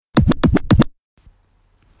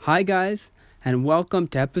Hi, guys, and welcome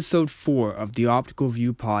to episode 4 of the Optical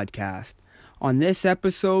View podcast. On this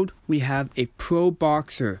episode, we have a pro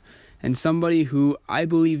boxer and somebody who I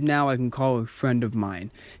believe now I can call a friend of mine.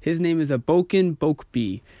 His name is Abokan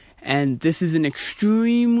Bokpe, and this is an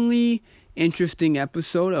extremely interesting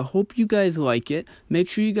episode. I hope you guys like it. Make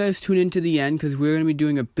sure you guys tune in to the end because we're going to be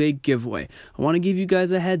doing a big giveaway. I want to give you guys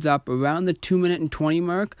a heads up around the 2-minute and 20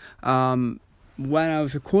 mark. When I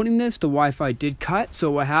was recording this, the Wi-Fi did cut, so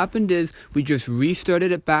what happened is we just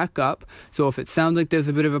restarted it back up. So if it sounds like there's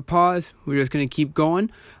a bit of a pause, we're just going to keep going.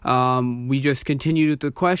 We just continued with the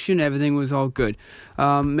question. Everything was all good.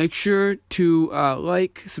 Make sure to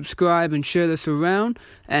like, subscribe, and share this around.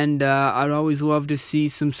 And I'd always love to see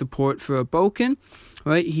some support for Abokan.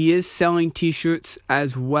 Right? He is selling t-shirts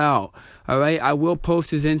as well. All right? I will post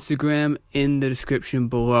his Instagram in the description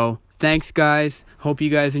below. Thanks, guys. Hope you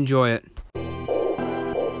guys enjoy it.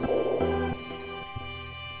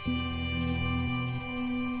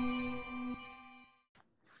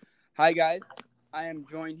 Hi guys, I am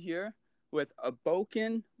joined here with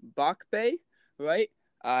Abokan Bokpe, right?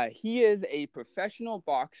 He is a professional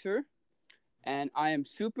boxer, and I am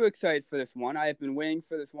super excited for this one. I have been waiting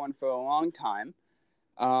for this one for a long time.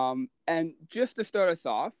 And just to start us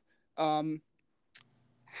off,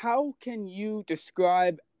 how can you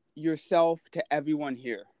describe yourself to everyone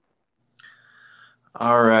here?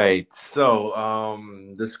 All right. So,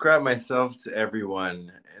 describe myself to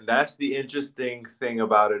everyone. And that's the interesting thing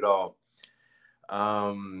about it all.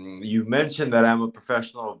 You mentioned that I'm a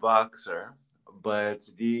professional boxer, but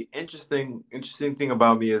the interesting thing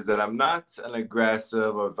about me is that I'm not an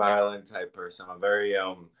aggressive or violent type person. I'm very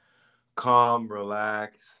calm,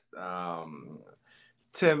 relaxed,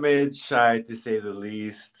 timid, shy to say the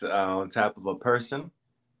least, type of a person.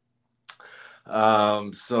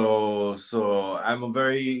 So I'm I'm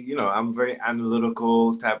a very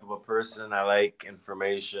analytical type of a person. I like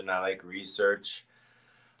information. I like research.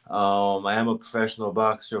 I am a professional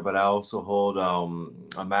boxer, but I also hold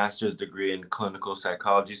a master's degree in clinical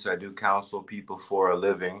psychology. So I do counsel people for a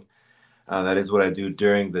living. That is what I do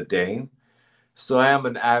during the day. So I am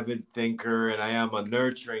an avid thinker, and I am a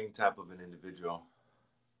nurturing type of an individual.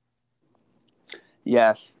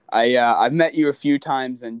 Yes, I've met you a few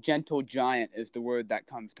times, and gentle giant is the word that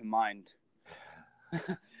comes to mind.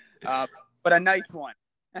 But a nice one.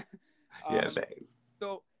 Yeah, thanks.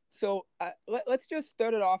 Let's just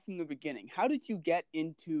start it off from the beginning. How did you get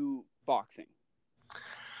into boxing?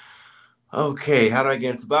 Okay, how do I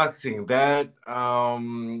get into boxing? That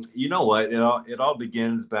you know what? It all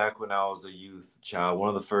begins back when I was a youth child. One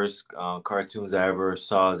of the first cartoons I ever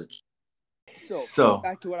saw as a child. So So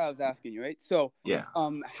back to what I was asking you, right? So, yeah,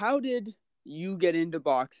 how did you get into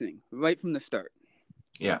boxing right from the start?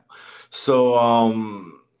 yeah. So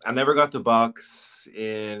I never got to box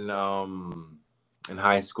in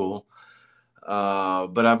high school.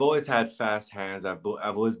 But I've always had fast hands. I've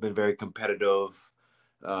always been very competitive,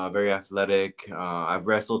 very athletic. I've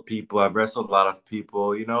wrestled people. I've wrestled a lot of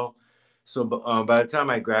people. So by the time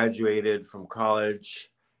I graduated from college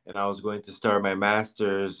and I was going to start my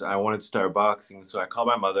master's, I wanted to start boxing. So I called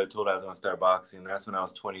my mother, told her I was going to start boxing. That's when I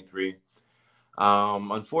was 23.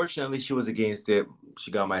 Unfortunately, she was against it. She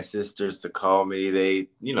got my sisters to call me. They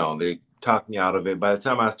talked me out of it. By the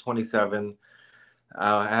time I was 27.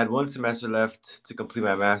 I had one semester left to complete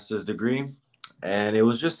my master's degree, and it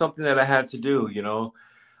was just something that I had to do.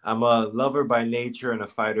 I'm a lover by nature and a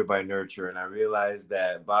fighter by nurture, and I realized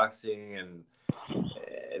that boxing and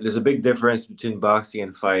there's a big difference between boxing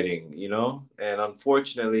and fighting. And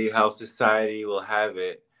unfortunately, how society will have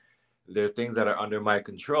it, there are things that are under my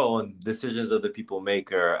control, and decisions other people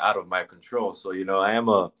make are out of my control. So I am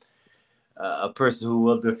a person who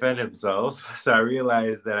will defend himself. So I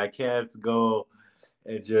realized that I can't go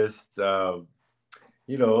and just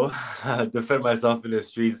defend myself in the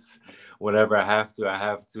streets whenever I have to. I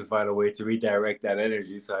have to find a way to redirect that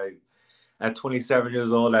energy. So at 27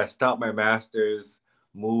 years old, I stopped my master's,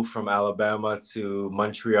 moved from Alabama to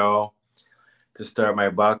Montreal to start my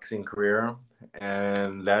boxing career,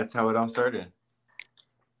 and that's how it all started.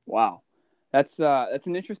 Wow, that's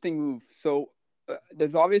an interesting move. So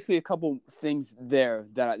there's obviously a couple things there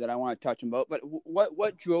that I want to touch about. But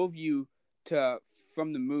what drove you to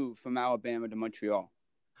from the move from Alabama to Montreal?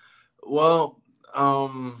 Well,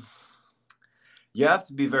 you have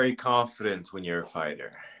to be very confident when you're a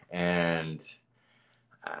fighter, and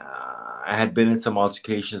I had been in some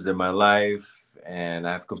altercations in my life, and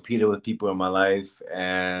I've competed with people in my life,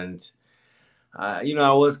 and I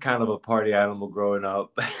was kind of a party animal growing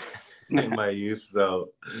up. in my youth.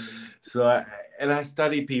 And I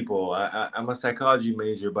study people. I'm a psychology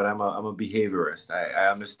major, but I'm a behaviorist. I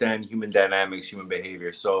understand human dynamics, human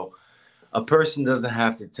behavior. So a person doesn't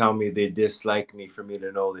have to tell me they dislike me for me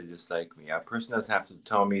to know they dislike me. A person doesn't have to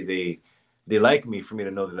tell me they like me for me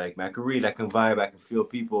to know they like me. I can read, I can vibe, I can feel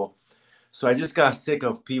people. So I just got sick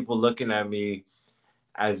of people looking at me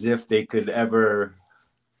as if they could ever,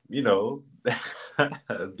 you know,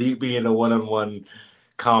 beat me in a one-on-one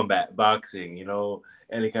combat, boxing,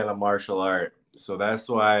 any kind of martial art. So that's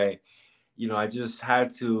why, I just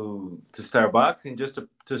had to start boxing just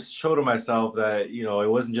to show to myself that, it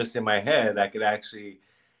wasn't just in my head. I could actually,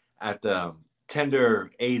 at the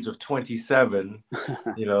tender age of 27,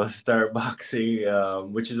 start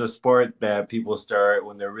boxing, which is a sport that people start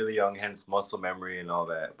when they're really young, hence muscle memory and all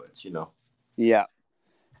that. But. Yeah,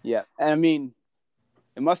 yeah. And I mean,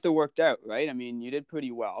 it must have worked out, right? I mean, you did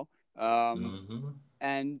pretty well. Hmm.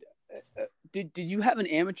 And did you have an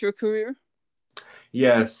amateur career?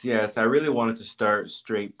 Yes, yes. I really wanted to start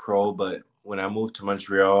straight pro, but when I moved to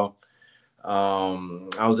Montreal,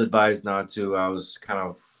 I was advised not to. I was kind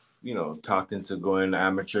of, talked into going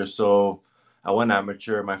amateur. So I went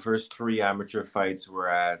amateur. My first three amateur fights were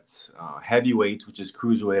at heavyweight, which is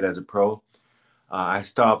cruiserweight as a pro. I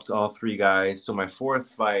stopped all three guys. So my fourth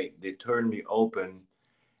fight, they turned me open,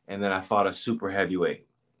 and then I fought a super heavyweight.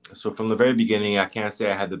 So from the very beginning, I can't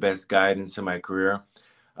say I had the best guidance in my career,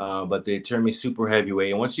 but they turned me super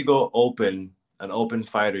heavyweight. And once you go open, an open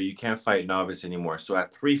fighter, you can't fight novice anymore. So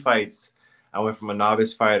at three fights, I went from a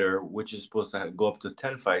novice fighter, which is supposed to go up to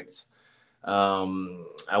 10 fights.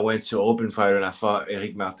 I went to open fighter and I fought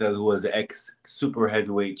Eric Martel, who was the ex super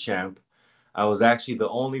heavyweight champ. I was actually the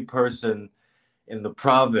only person in the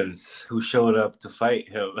province who showed up to fight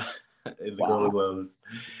him in the Golden Wow. Gloves.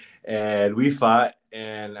 And we fought,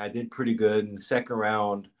 and I did pretty good. In the second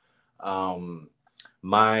round, um,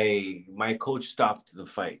 my coach stopped the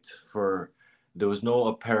fight for there was no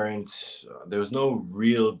apparent, there was no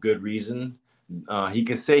real good reason. He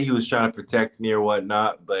could say he was trying to protect me or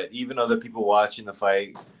whatnot, but even other people watching the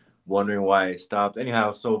fight wondering why it stopped.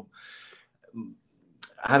 Anyhow, so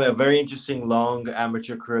I had a very interesting long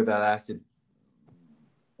amateur career that lasted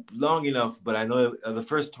long enough, but I know the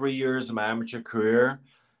first 3 years of my amateur career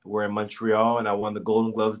were in Montreal, and I won the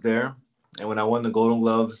Golden Gloves there. And when I won the Golden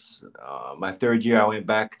Gloves, my third year, I went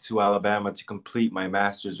back to Alabama to complete my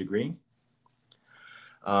master's degree.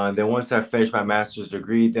 And then once I finished my master's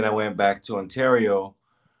degree, then I went back to Ontario,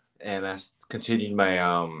 and I continued my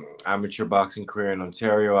amateur boxing career in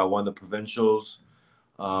Ontario. I won the provincials,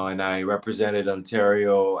 and I represented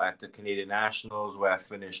Ontario at the Canadian Nationals, where I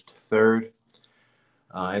finished third.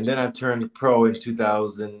 And then I turned pro in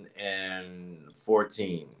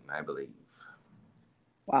 2014, I believe.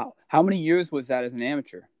 Wow. How many years was that as an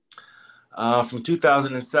amateur? From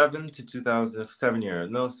 2007 to 2007 years.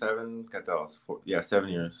 No, 7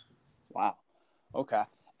 years. Wow. Okay.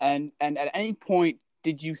 And at any point,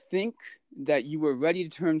 did you think that you were ready to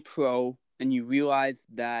turn pro and you realized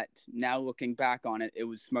that now looking back on it, it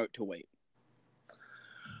was smart to wait?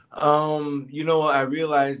 I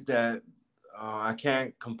realized that I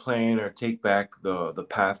can't complain or take back the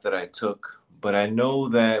path that I took, but I know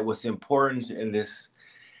that what's important in this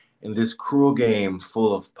cruel game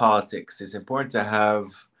full of politics, it's important to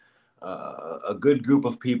have a good group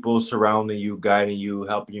of people surrounding you, guiding you,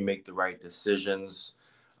 helping you make the right decisions.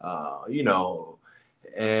 Uh, you know,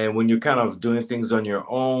 and when you're kind of doing things on your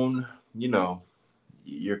own,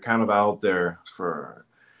 you're kind of out there for,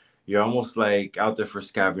 you're almost like out there for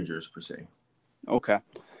scavengers per se. Okay.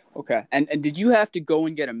 Okay. And did you have to go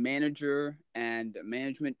and get a manager and a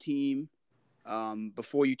management team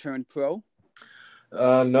before you turned pro?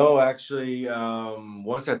 No, actually,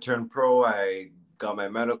 once I turned pro, I got my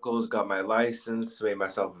medicals, got my license, made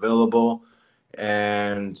myself available,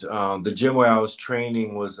 and the gym where I was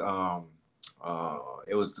training was uh,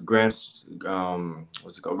 it was the Grand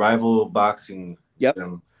what's it called, Rival Boxing Yep.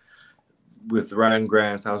 Gym with Ryan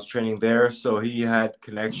Grant. I was training there, so he had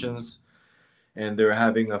connections, and they were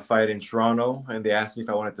having a fight in Toronto, and they asked me if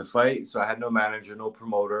I wanted to fight. So I had no manager, no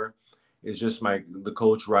promoter. It's just the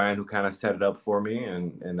coach Ryan who kind of set it up for me,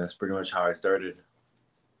 and that's pretty much how I started.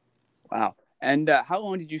 Wow. And how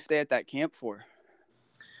long did you stay at that camp for?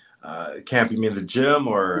 Camp, you mean the gym The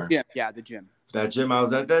or gym. Yeah, the gym. that gym? I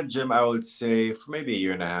was at that gym, I would say, for maybe a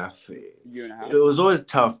year and a half. A year and a It half. was always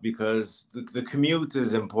tough because the commute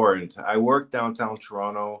is important. I worked downtown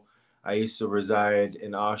Toronto. I used to reside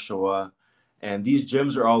in Oshawa, and these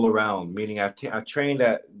gyms are all around. Meaning, I trained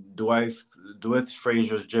at Dwight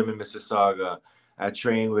Fraser's gym in Mississauga. I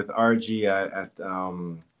trained with RG at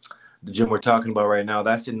the gym we're talking about right now,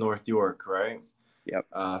 that's in North York, right? Yep.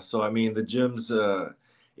 So I mean, the gyms,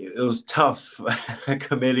 it was tough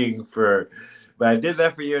committing for, but I did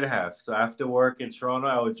that for a year and a half. So after work in Toronto,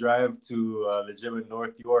 I would drive to the gym in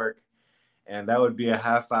North York, and that would be a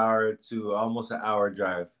half hour to almost an hour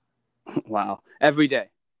drive. Wow. Every day.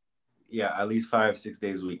 Yeah, at least 5, 6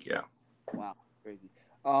 days a week. Yeah. Wow. Crazy.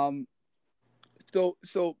 Um,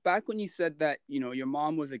 so back when you said that, your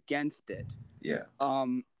mom was against it, Yeah.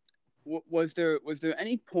 um, was there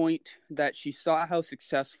any point that she saw how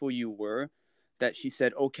successful you were, that she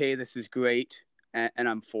said, okay, this is great, and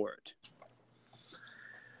I'm for it?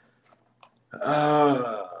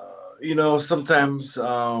 Uh, sometimes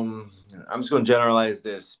I'm just going to generalize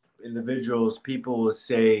this. Individuals, people will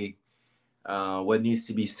say what needs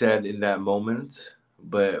to be said in that moment,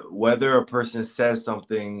 but whether a person says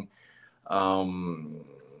something, um,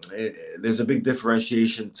 there's a big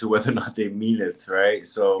differentiation to whether or not they mean it, right?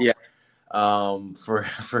 So, Yeah.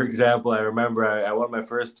 for example, I remember I won my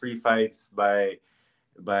first three fights knock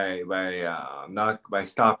by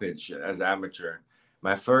stoppage as an amateur.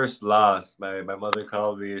 My first loss, my mother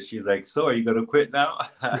called me and she's like, "So are you gonna quit now?"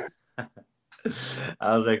 I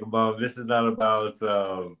was like, "Mom, this is not about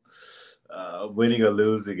winning or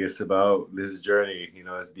losing. It's about this journey.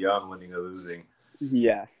 It's beyond winning or losing."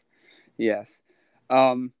 Yes. Yes.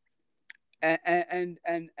 Um, and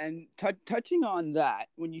touching on that,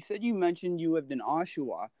 when you said, you mentioned you lived in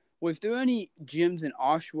Oshawa, was there any gyms in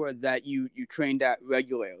Oshawa that you trained at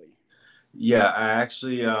regularly? Yeah, I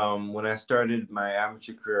actually, when I started my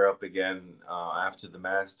amateur career up again after the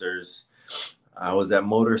Masters, I was at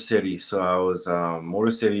Motor City. So I was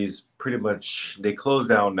Motor City's pretty much they closed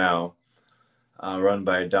down now, run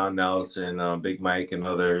by Don Nelson, Big Mike, and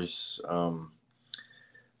others.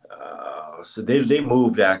 So they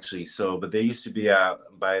moved actually. So, but they used to be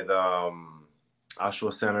by the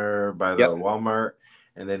Oshawa Center by the Yep. Walmart,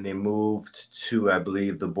 and then they moved to, I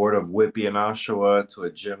believe, the Board of Whippy in Oshawa to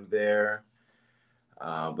a gym there.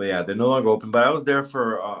 But yeah, they're no longer open. But I was there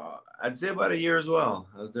for I'd say about a year as well.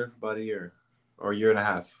 I was there for about a year or a year and a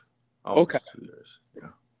half, Okay. almost 2 years. Yeah.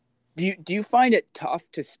 Do you find it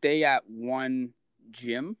tough to stay at one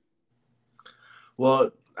gym? Well,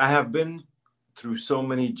 I have been through so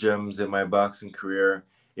many gyms in my boxing career.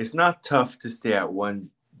 It's not tough to stay at one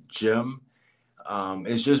gym.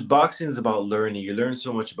 It's just boxing is about learning. You learn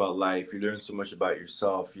so much about life. You learn so much about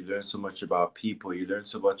yourself. You learn so much about people. You learn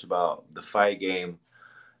so much about the fight game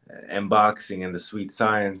and boxing and the sweet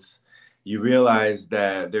science. You realize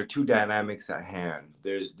that there are two dynamics at hand.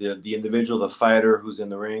 There's the individual, the fighter who's in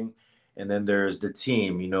the ring, and then there's the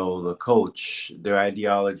team, the coach, their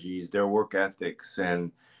ideologies, their work ethics,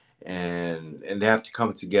 and they have to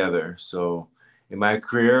come together. So in my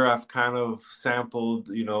career, I've kind of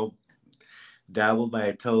sampled, dabbled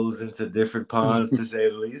my toes into different ponds to say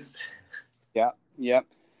the least. Yeah. Yep.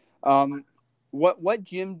 Um, what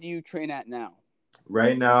gym do you train at now?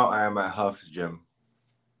 Right now, I am at Huff Gym.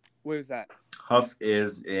 Where is that? Huff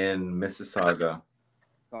is in Mississauga.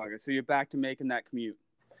 Okay, so you're back to making that commute.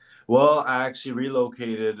 Well, I actually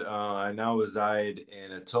relocated. I now reside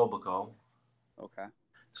in Etobicoke. Okay.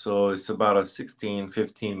 So it's about a 16,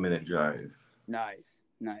 15-minute drive. Nice.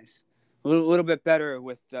 Nice. A little bit better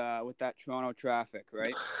with that Toronto traffic,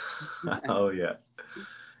 right? Oh, yeah.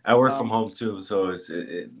 I work from um. home too, so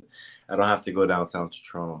I don't have to go downtown to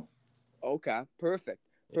Toronto. Okay. Perfect.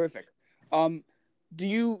 Perfect. Um. Do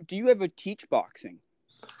you ever teach boxing?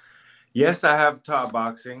 Yes, I have taught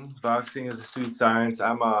boxing. Boxing is a sweet science.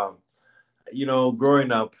 Growing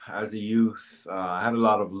up as a youth, I had a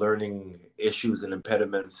lot of learning issues and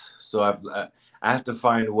impediments. So I have to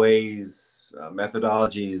find ways,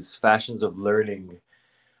 methodologies, fashions of learning,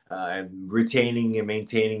 and retaining and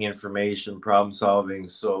maintaining information, problem solving.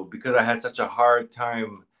 So because I had such a hard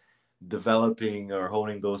time developing or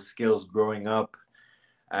honing those skills growing up,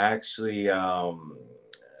 I actually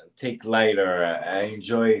take light or I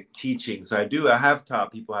enjoy teaching. So I have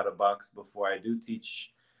taught people how to box before. I do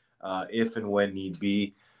teach if and when need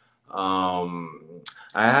be. I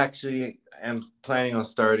actually am planning on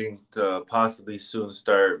starting to possibly soon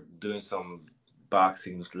start doing some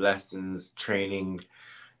boxing lessons, training.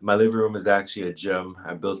 My living room is actually a gym.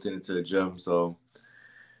 I built it into a gym,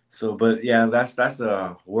 but yeah, that's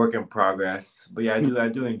a work in progress. But yeah, I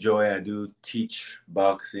do enjoy it. I do teach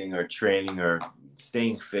boxing or training or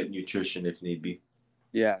staying fit, nutrition if need be.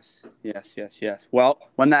 Yes. Yes. Yes. Yes. Well,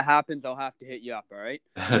 when that happens, I'll have to hit you up. All right.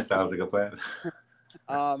 Sounds like a plan.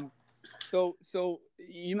 Um. So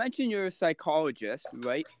you mentioned you're a psychologist,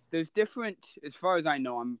 right? There's different, as far as I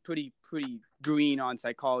know, I'm pretty green on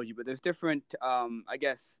psychology, but there's different, I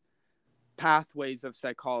guess, pathways of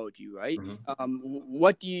psychology, right? Hmm.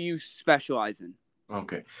 What do you specialize in?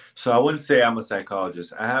 Okay. So I wouldn't say I'm a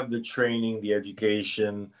psychologist. I have the training, the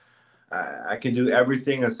education. I can do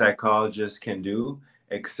everything a psychologist can do,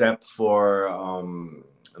 except for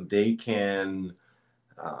they can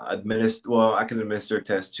administer. Well, I can administer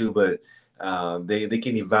tests too, but they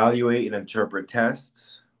can evaluate and interpret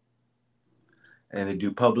tests, and they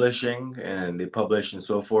do publishing, and they publish and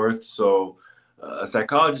so forth. So a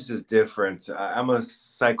psychologist is different. I'm a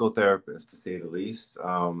psychotherapist, to say the least.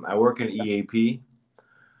 I work in EAP,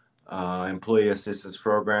 employee assistance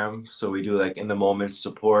program. So we do like in the moment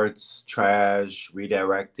supports, triage,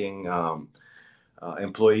 redirecting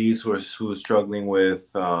employees who are struggling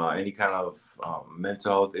with any kind of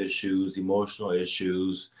mental health issues, emotional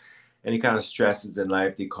issues, any kind of stresses in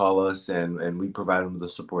life. They call us, and we provide them the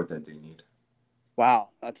support that they need. Wow,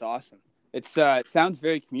 that's awesome. It sounds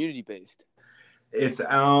very community based. It's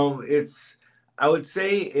I would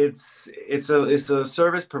say it's a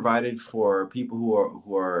service provided for people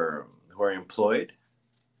who are employed.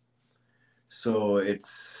 So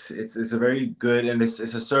it's a very good, and it's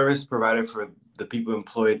a service provided for the people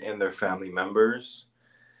employed and their family members.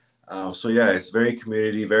 So yeah, it's very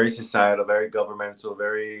community, very societal, very governmental,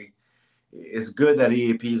 very. It's good that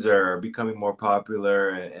EAPs are becoming more popular,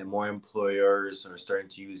 and more employers are starting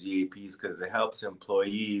to use EAPs because it helps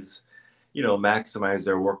employees, maximize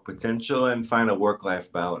their work potential and find a work-life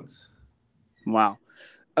balance. Wow.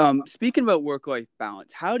 Speaking about work life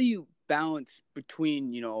balance, how do you balance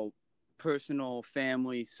between personal,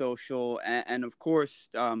 family, social, and of course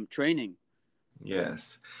training?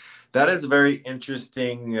 Yes, that is a very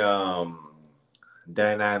interesting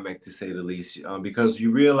dynamic, to say the least, because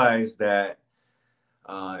you realize that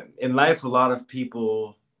in life, a lot of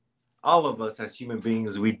people, all of us as human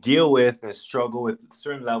beings, we deal with and struggle with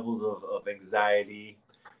certain levels of anxiety,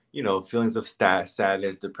 feelings of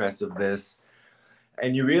sadness, depressiveness.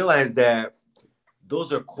 And you realize that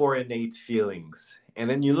those are core innate feelings. And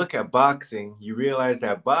then you look at boxing, you realize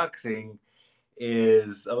that boxing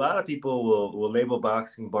is, a lot of people will label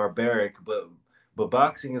boxing barbaric, but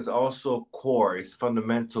boxing is also core, it's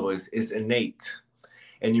fundamental, it's innate.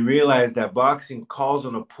 And you realize that boxing calls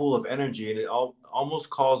on a pool of energy, and it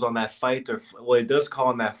almost calls on that fight, or well, it does call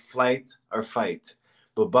on that flight or fight.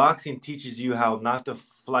 But boxing teaches you how not to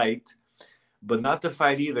flight, but not to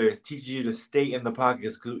fight either. It teaches you to stay in the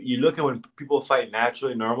pockets. Because you look at when people fight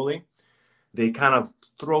naturally, normally, they kind of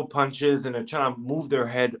throw punches and they're trying to move their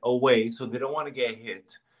head away so they don't want to get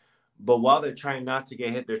hit. But while they're trying not to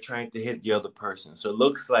get hit, they're trying to hit the other person. So it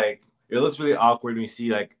looks really awkward when you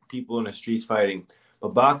see like people in the streets fighting.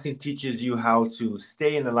 But boxing teaches you how to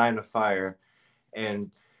stay in the line of fire and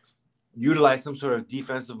utilize some sort of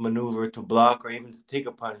defensive maneuver to block or even to take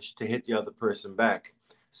a punch to hit the other person back.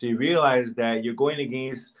 So you realize that you're going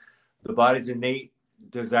against the body's innate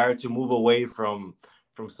desire to move away from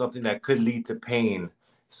something that could lead to pain.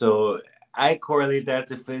 So I correlate that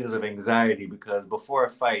to feelings of anxiety, because before a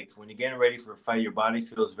fight, when you're getting ready for a fight, your body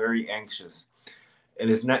feels very anxious. And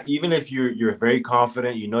it's not, even if you're very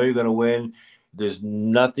confident, you're gonna win. There's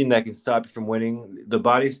nothing that can stop you from winning. The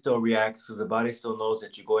body still reacts because the body still knows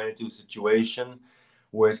that you're going into a situation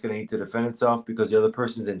where it's gonna need to defend itself, because the other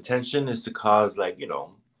person's intention is to cause, like,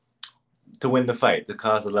 to win the fight, to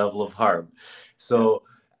cause a level of harm. Yeah. So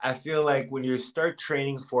I feel like when you start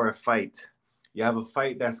training for a fight, you have a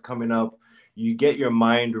fight that's coming up, you get your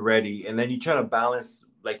mind ready, and then you try to balance,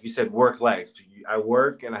 like you said, work life. I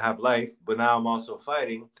work and I have life, but now I'm also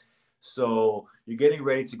fighting. So you're getting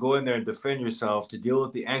ready to go in there and defend yourself, to deal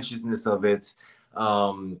with the anxiousness of it,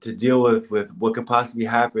 to deal with what could possibly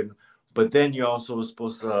happen. But then you're also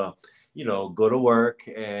supposed to go to work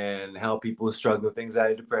and help people struggle with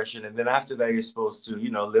anxiety, depression. And then after that, you're supposed to,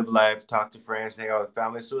 live life, talk to friends, hang out with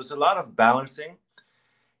family. So it's a lot of balancing.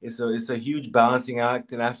 It's a huge balancing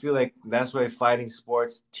act. And I feel like that's why fighting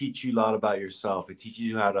sports teach you a lot about yourself. It teaches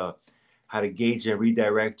you how to gauge and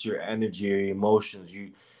redirect your energy, your emotions.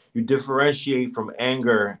 You differentiate from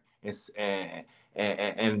anger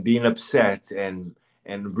and being upset and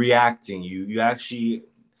reacting. You actually,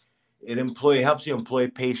 it helps you employ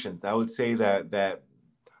patience. I would say that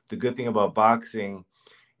the good thing about boxing,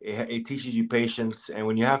 it teaches you patience, and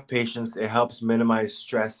when you have patience, it helps minimize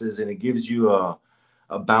stresses, and it gives you a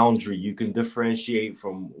boundary. You can differentiate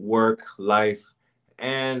from work, life,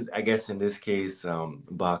 and I guess in this case,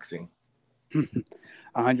 boxing.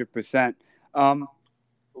 100%.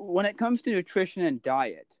 When it comes to nutrition and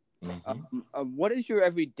diet, Hmm. what is your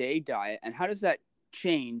everyday diet, and how does that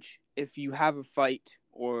change if you have a fight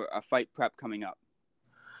or a fight prep coming up?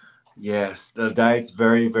 Yes, the diet's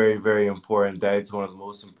very, very, very important. Diet's one of the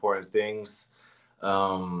most important things.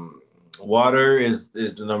 Um, Water is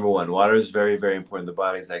the number one. Water is very, very important. The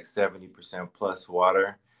body's like 70% plus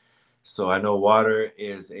water. So I know water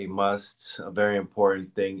is a must, a very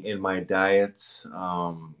important thing in my diet.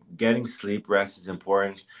 Getting sleep, rest is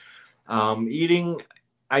important. Eating,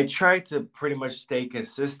 I try to pretty much stay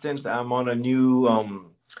consistent. I'm on a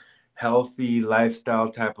new healthy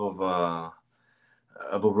lifestyle type of a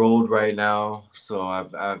road right now. So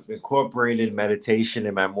I've incorporated meditation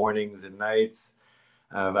in my mornings and nights.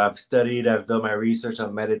 I've studied, I've done my research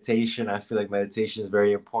on meditation. I feel like meditation is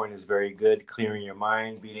very important, it's very good. Clearing your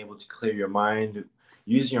mind, being able to clear your mind,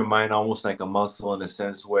 using your mind almost like a muscle in a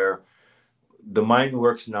sense where the mind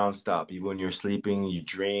works nonstop. Even when you're sleeping, you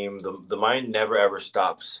dream. The mind never ever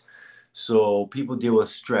stops. So people deal with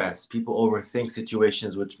stress. People overthink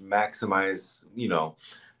situations which maximize,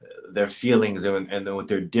 their feelings and then what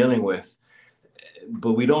they're dealing with,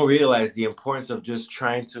 but we don't realize the importance of just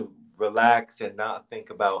trying to relax and not think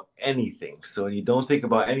about anything. So when you don't think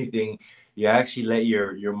about anything, you actually let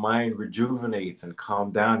your mind rejuvenate and calm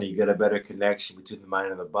down, and you get a better connection between the mind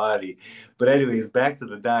and the body. But anyways, back to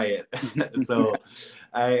the diet. So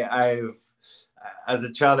I've as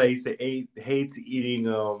a child, I used to hate eating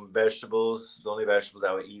vegetables. The only vegetables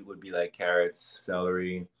I would eat would be like carrots,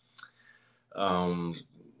 celery. Um,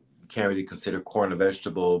 can't really consider corn a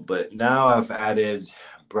vegetable, but now I've added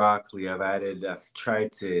broccoli. I've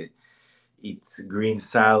tried to eat green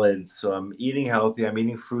salads. So I'm eating healthy. I'm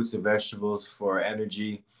eating fruits and vegetables for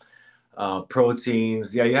energy,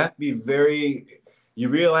 proteins. Yeah, you have to be you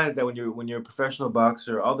realize that when you're a professional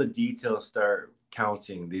boxer, all the details start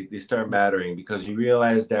counting. They start mattering because you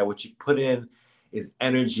realize that what you put in is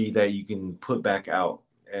energy that you can put back out.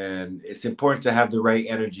 And it's important to have the right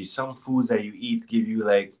energy. Some foods that you eat give you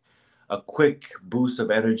like a quick boost of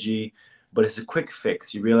energy, but it's a quick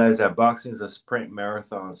fix. You realize that boxing is a sprint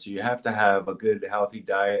marathon, so you have to have a good, healthy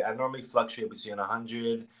diet. I normally fluctuate between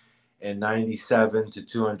 197 to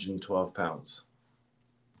 212 pounds.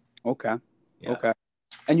 Okay. Yeah. Okay.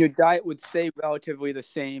 And your diet would stay relatively the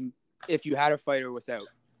same if you had a fight or without.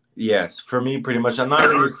 Yes, for me, pretty much. I'm not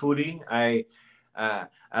really a foodie. I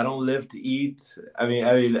don't live to eat. I mean,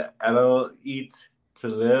 I don't eat to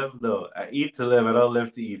live. No, I eat to live. I don't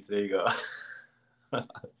live to eat. There you go.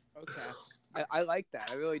 Okay. I like that.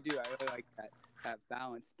 I really do. I really like that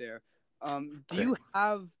balance there. Do you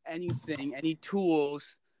have anything, any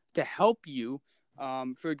tools to help you?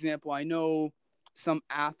 For example, I know some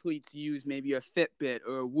athletes use maybe a Fitbit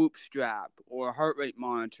or a Whoop strap or a heart rate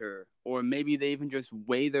monitor, or maybe they even just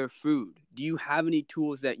weigh their food. Do you have any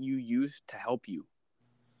tools that you use to help you?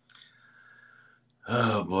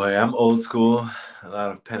 Oh boy, I'm old school. A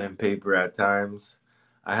lot of pen and paper at times.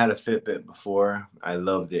 I had a Fitbit before. I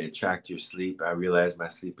loved it. It tracked your sleep. I realized my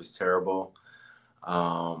sleep is terrible.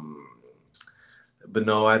 Um, but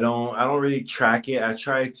no, I don't really track it. I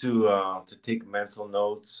try to take mental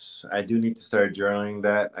notes. I do need to start journaling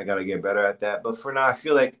that. I gotta get better at that. But for now, I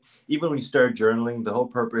feel like even when you start journaling, the whole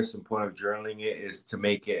purpose and point of journaling it is to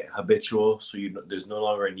make it habitual. So there's no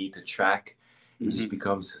longer a need to track. It just Hmm.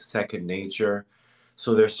 becomes second nature.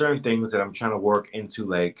 So there's certain things that I'm trying to work into,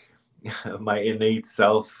 like my innate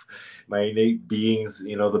self, my innate beings.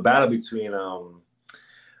 The battle between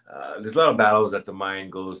there's a lot of battles that the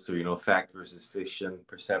mind goes through, fact versus fiction,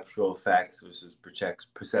 perceptual facts versus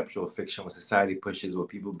perceptual fiction, what society pushes, what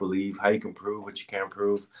people believe, how you can prove what you can't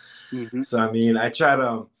prove. Hmm. So I mean, I try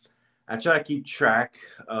to keep track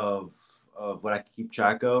of what I can keep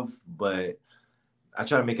track of, but I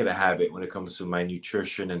try to make it a habit when it comes to my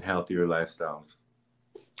nutrition and healthier lifestyles.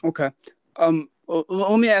 Okay.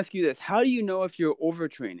 Let me ask you this: how do you know if you're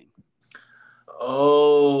overtraining?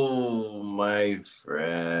 Oh, my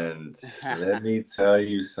friend, let me tell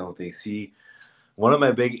you something. See, one of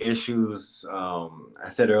my big issues, I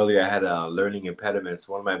said earlier, I had learning impediments.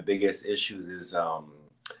 One of my biggest issues is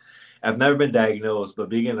I've never been diagnosed, but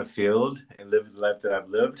being in the field and living the life that I've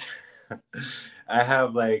lived, I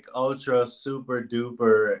have like ultra super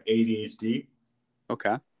duper ADHD.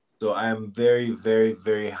 Okay. So I'm very, very,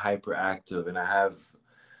 very hyperactive, and I have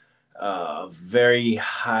a very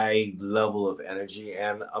high level of energy.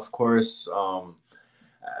 And of course, I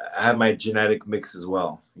have my genetic mix as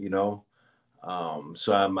well,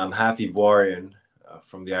 So I'm half Ivorian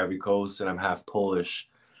from the Ivory Coast, and I'm half Polish.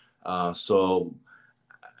 So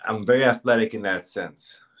I'm very athletic in that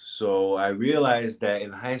sense. So I realized that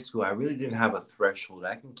in high school, I really didn't have a threshold.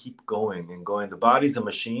 I can keep going and going. The body's a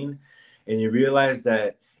machine, and you realize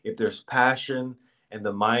that if there's passion and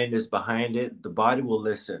the mind is behind it, the body will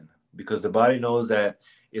listen because the body knows that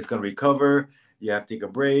it's going to recover. You have to take a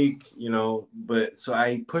break, But so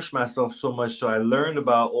I pushed myself so much. So I learned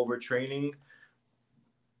about overtraining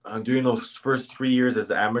during those first 3 years as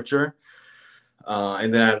an amateur.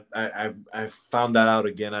 And then I found that out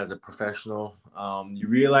again as a professional. You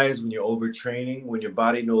realize when you're overtraining, when your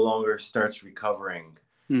body no longer starts recovering,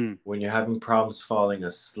 when you're having problems falling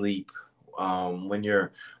asleep, when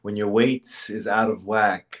your weight is out of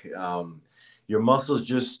whack, your muscles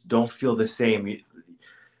just don't feel the same.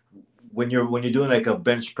 When you're doing like a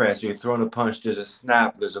bench press, you're throwing a punch. There's a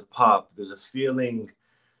snap, there's a pop, there's a feeling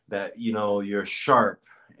that you're sharp,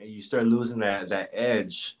 and you start losing that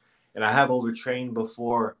edge. And I have overtrained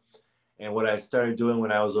before, and what I started doing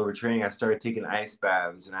when I was overtraining, I started taking ice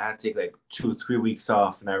baths, and I had to take like 2-3 weeks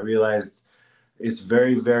off. And I realized it's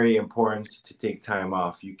very, very important to take time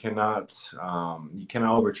off. You cannot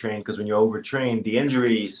overtrain, because when you overtrain, the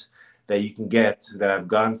injuries that you can get that I've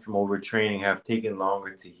gotten from overtraining have taken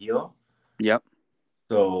longer to heal. Yep.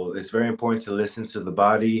 So it's very important to listen to the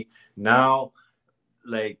body. Now,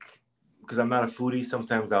 like, because I'm not a foodie,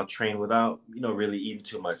 sometimes I'll train without, really eating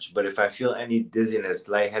too much. But if I feel any dizziness,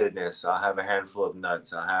 lightheadedness, I'll have a handful of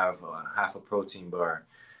nuts. I'll have half a protein bar.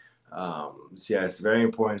 So yeah, it's very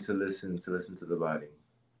important to listen to the body.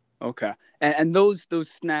 Okay. And those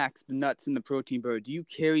snacks, the nuts and the protein bar, do you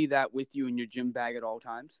carry that with you in your gym bag at all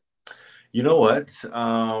times? You know what?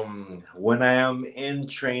 When I am in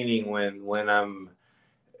training, when I'm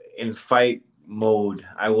in fight mode,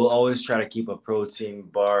 I will always try to keep a protein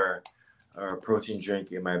bar or a protein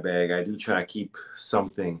drink in my bag. I do try to keep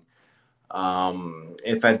something.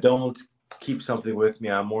 If I don't keep something with me,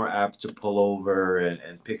 I'm more apt to pull over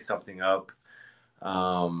and pick something up.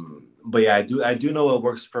 But yeah, I do know what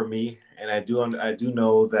works for me, and I do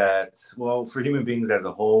know that, well, for human beings as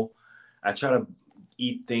a whole, I try to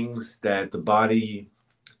eat things that the body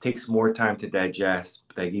takes more time to digest,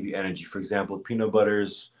 that give you energy. For example, peanut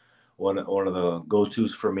butter's one of the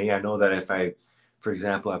go-tos for me. I know that if for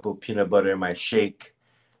example, I put peanut butter in my shake,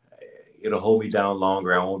 it'll hold me down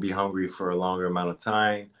longer. I won't be hungry for a longer amount of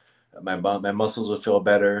time. My muscles will feel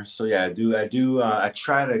better. So yeah, I do. I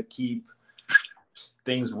try to keep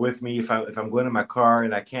things with me. If I'm going in my car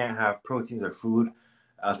and I can't have proteins or food,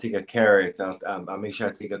 I'll take a carrot. I'll make sure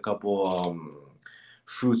I take a couple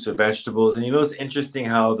fruits or vegetables. And it's interesting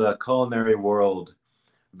how the culinary world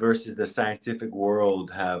versus the scientific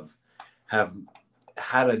world have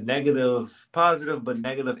had a positive but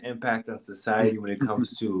negative impact on society when it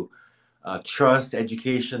comes to trust,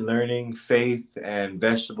 education, learning, faith, and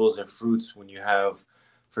vegetables and fruits. When you have,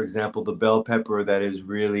 for example, the bell pepper, that is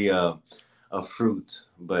really a fruit,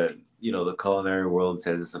 but the culinary world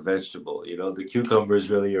says it's a vegetable. The cucumber is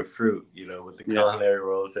really a fruit. But the Yeah. culinary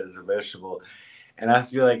world says it's a vegetable, and I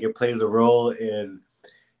feel like it plays a role in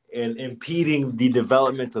impeding the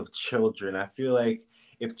development of children. I feel like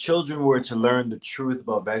if children were to learn the truth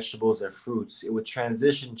about vegetables and fruits, it would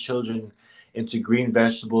transition children into green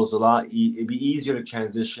vegetables a lot. It'd be easier to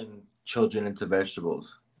transition children into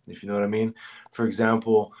vegetables, if you know what I mean. For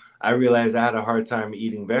example, I realized I had a hard time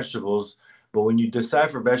eating vegetables, but when you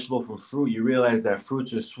decipher vegetable from fruit, you realize that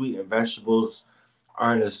fruits are sweet and vegetables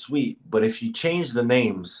aren't as sweet. But if you change the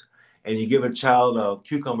names and you give a child a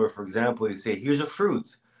cucumber, for example, you say, here's a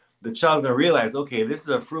fruit. The child's gonna realize, okay, this is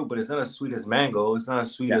a fruit, but it's not as sweet as mango. It's not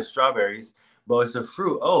as sweet Yeah. as strawberries, but it's a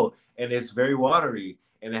fruit. Oh, and it's very watery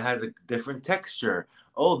and it has a different texture.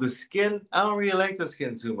 Oh, the skin, I don't really like the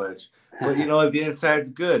skin too much. But the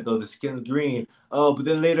inside's good, though the skin's green. Oh, but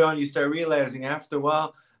then later on you start realizing after a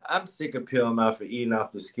while, I'm sick of peeling off and eating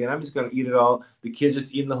off the skin. I'm just gonna eat it all. The kid's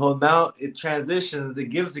just eating the whole. Now it transitions. It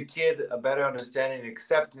gives the kid a better understanding and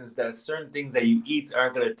acceptance that certain things that you eat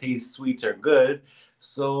aren't gonna taste sweet or good.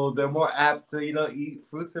 So they're more apt to eat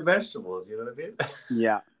fruits and vegetables. You know what I mean?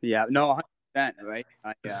 Yeah. Yeah. No, 100%, right?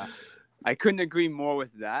 I couldn't agree more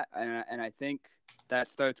with that, and I think that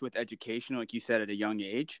starts with education, like you said, at a young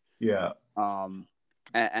age. Yeah. And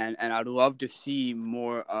I'd love to see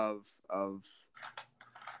more of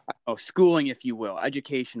schooling, if you will,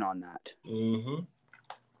 education on that. Mm-hmm.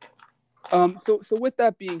 So with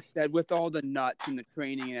that being said, with all the nuts and the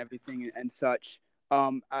training and everything and such,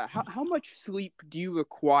 how much sleep do you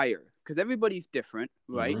require? Because everybody's different,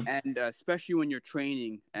 right? Mm-hmm. And especially when you're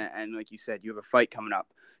training, and like you said, you have a fight coming up,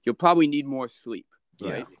 you'll probably need more sleep,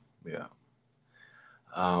 right? Yeah.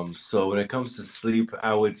 So when it comes to sleep,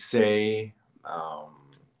 I would say,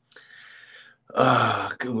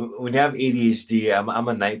 when you have ADHD, I'm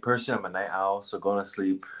a night person. I'm a night owl, so going to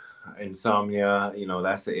sleep, insomnia,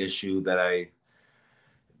 that's the issue that I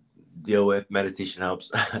deal with. Meditation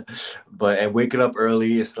helps, and waking up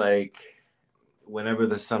early, it's like whenever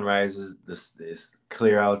the sun rises, this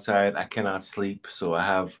clear outside, I cannot sleep.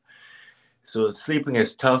 So sleeping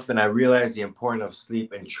is tough, and I realize the importance of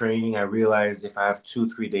sleep and training. I realize if I have 2,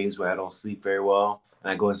 3 days where I don't sleep very well,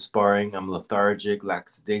 and I go in sparring, I'm lethargic,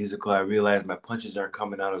 lackadaisical. I realize my punches aren't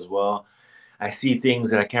coming out as well. I see things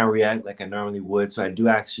that I can't react like I normally would. So I do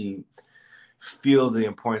actually feel the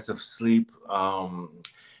importance of sleep.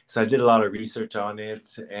 So I did a lot of research on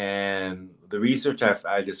it, and the research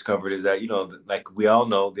I discovered is that like we all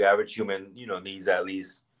know, the average human needs at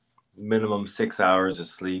least minimum 6 hours of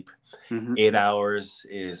sleep. Mm-hmm. 8 hours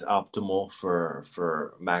is optimal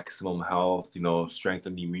for maximum health.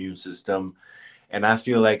 Strengthen the immune system, and I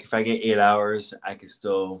feel like if I get 8 hours, I can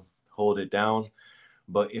still hold it down.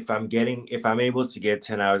 But if I'm able to get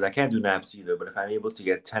 10 hours, I can't do naps either, but if I'm able to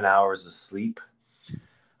get 10 hours of sleep,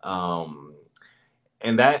 um,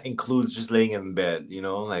 and that includes just laying in bed,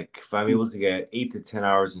 like if I'm able to get 8 to 10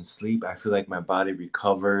 hours in sleep, I feel like my body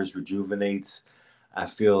recovers, rejuvenates. I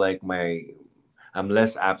feel like I'm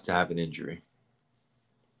less apt to have an injury.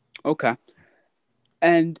 Okay.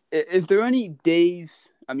 And is there any days?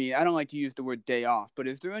 I mean, I don't like to use the word day off, but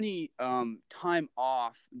is there any time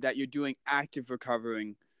off that you're doing active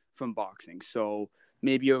recovering from boxing? So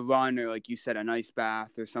maybe a run, or like you said, an ice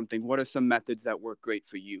bath or something. What are some methods that work great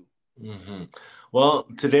for you? hmm Well,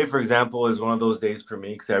 today, for example, is one of those days for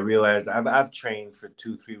me because I realized I've trained for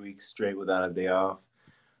 2, 3 weeks straight without a day off.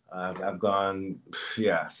 I've gone,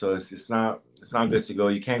 yeah. So it's not good to go.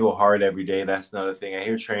 You can't go hard every day. That's another thing. I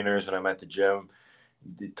hear trainers when I'm at the gym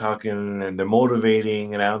talking and they're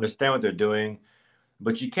motivating, and I understand what they're doing.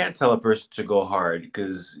 But you can't tell a person to go hard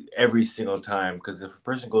because every single time, because if a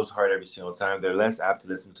person goes hard every single time, they're less apt to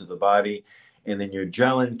listen to the body. And then your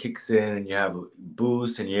adrenaline kicks in and you have a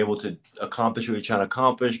boost and you're able to accomplish what you're trying to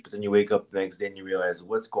accomplish. But then you wake up the next day and you realize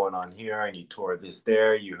what's going on here, and you tore this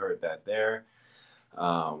there, you hurt that there.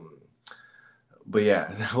 Um, but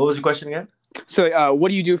yeah, what was your question again? So, what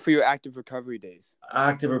do you do for your active recovery days?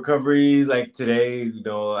 Active recovery, like today,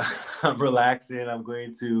 I'm relaxing.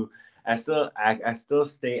 I still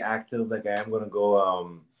stay active. Like I am gonna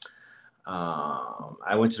go.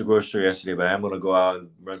 I went to the grocery store yesterday, but I'm gonna go out and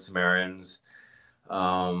run some errands.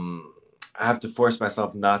 Um, I have to force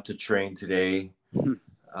myself not to train today.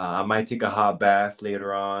 I might take a hot bath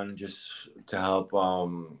later on just to help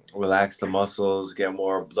relax the muscles, get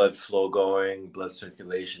more blood flow going, blood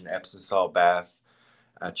circulation. Epsom salt bath.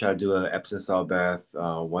 I try to do an Epsom salt bath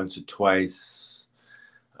once or twice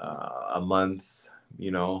a month.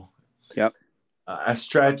 You know, Yep. I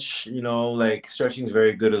stretch. Like stretching is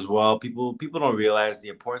very good as well. People don't realize the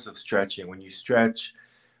importance of stretching. When you stretch,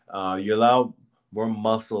 you allow more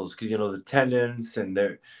muscles because the tendons and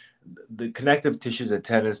the connective tissues and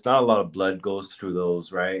tendons. Not a lot of blood goes through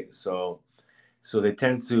those, right? So they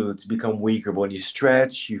tend to become weaker. But when you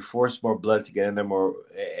stretch, you force more blood to get in there more,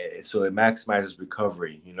 so it maximizes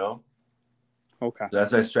recovery. Okay. So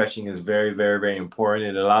that's why stretching is very, very, very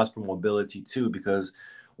important. It allows for mobility too, because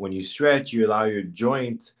when you stretch, you allow your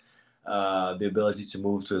joint the ability to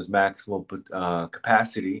move to its maximal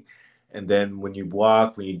capacity. And then when you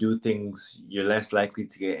walk, when you do things, you're less likely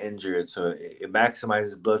to get injured. So it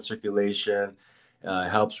maximizes blood circulation. It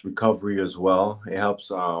helps recovery as well. It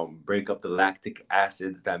helps break up the lactic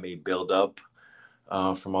acids that may build up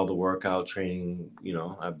from all the workout training,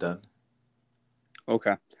 I've done.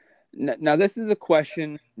 Okay. Now, this is a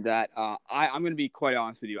question that I'm going to be quite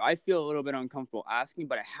honest with you. I feel a little bit uncomfortable asking,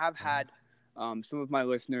 but I have had some of my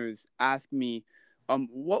listeners ask me,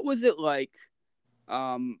 what was it like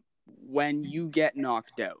when you get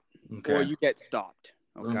knocked out or Okay. you get stopped?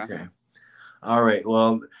 Okay. Okay. All right.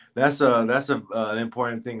 Well, that's an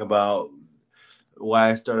important thing about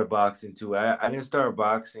why I started boxing too. I didn't start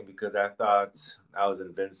boxing because I thought I was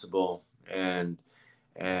invincible and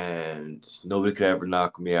nobody could ever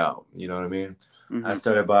knock me out. You know what I mean? I Mm-hmm.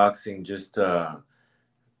 started boxing just to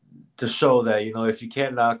show that if you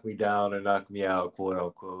can't knock me down or knock me out, quote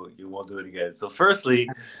unquote, you won't do it again. So,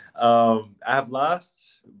 firstly, I've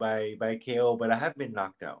lost by KO, but I have been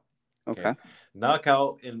knocked out. Okay, Okay.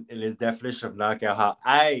 knockout in its definition of knockout, how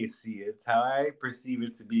I see it, how I perceive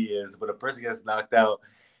it to be, is when a person gets knocked out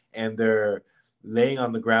and they're laying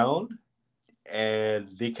on the ground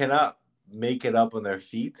and they cannot make it up on their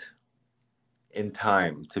feet in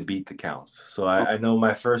time to beat the counts. So I Okay. know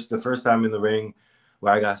the first time in the ring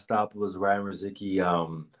where I got stopped was Ryan Rizicki.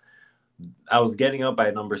 I was getting up by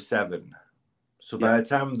number 7. So Yep. by the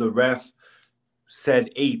time the ref said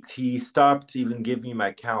 8, he stopped even giving me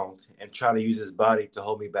my count and tried to use his body to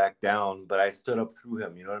hold me back down. But I stood up through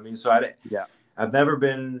him. You know what I mean? So Yeah. I've never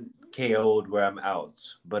been KO'd where I'm out.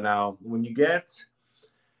 But now when you get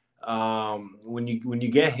when you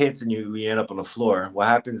get hits and you end up on the floor, what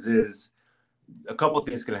happens is a couple of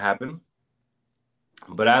things can happen.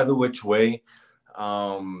 But either which way,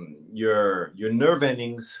 your nerve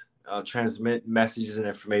endings transmit messages and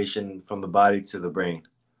information from the body to the brain.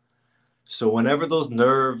 So whenever those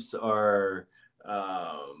nerves are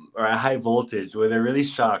at high voltage, where they're really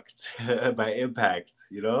shocked by impact,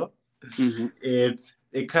 Mm-hmm.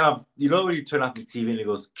 it kind of, when you turn off the TV and it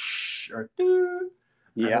goes or doo.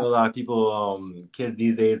 I Yeah. know a lot of people, kids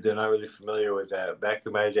these days, they're not really familiar with that. Back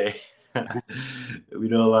in my day, we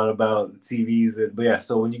know a lot about TVs, but yeah.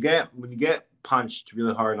 So when you get punched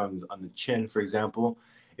really hard on the chin, for example,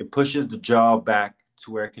 it pushes the jaw back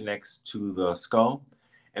to where it connects to the skull,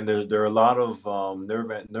 and there are a lot of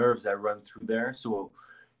nerves that run through there. So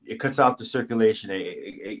it cuts off the circulation.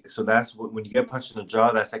 So that's when you get punched in the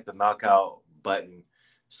jaw. That's like the knockout button.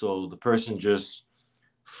 So the person just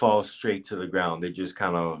falls straight to the ground. They just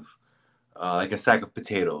kind of like a sack of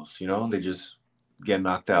potatoes. They just get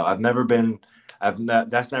knocked out. I've not.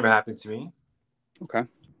 That's never happened to me. Okay.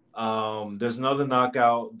 There's another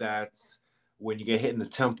knockout that's when you get hit in the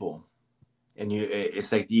temple, and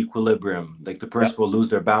it's like the equilibrium. Like the Yep. person will lose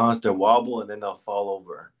their balance, they'll wobble, and then they'll fall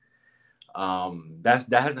over. That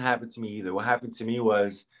hasn't happened to me either. What happened to me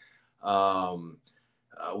was um,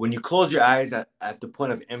 when you close your eyes at the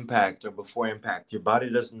point of impact or before impact, your body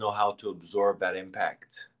doesn't know how to absorb that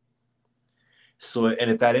impact. So, and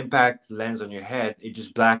if that impact lands on your head, it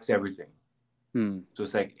just blacks everything. Hmm. So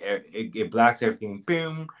it's like it blacks everything.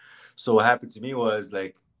 Boom. So what happened to me was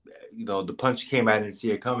like, the punch came, I didn't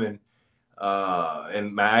see it coming,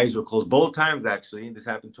 and my eyes were closed both times. Actually, this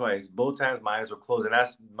happened twice. Both times my eyes were closed, and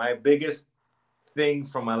that's my biggest thing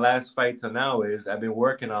from my last fight to now is I've been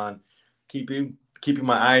working on keeping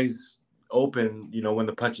my eyes open, when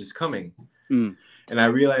the punch is coming. Mm. And I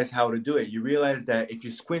realized how to do it. You realize that if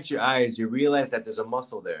you squint your eyes, you realize that there's a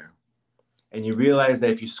muscle there. And you realize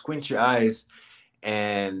that if you squint your eyes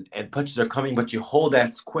and punches are coming, but you hold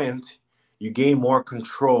that squint, you gain more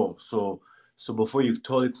control. So before you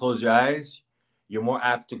totally close your eyes, you're more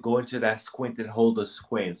apt to go into that squint and hold the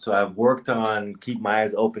squint. So I've worked on keep my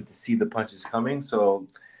eyes open to see the punches coming. So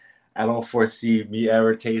I don't foresee me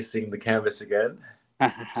ever tasting the canvas again.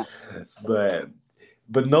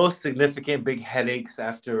 But no significant big headaches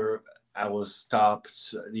after I was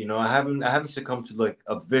stopped. I haven't succumbed to like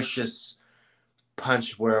a vicious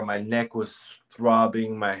punch where my neck was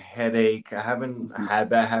throbbing, my headache. I haven't had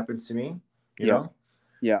that happen to me, you Yeah. know?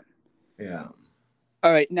 Yeah. Yeah.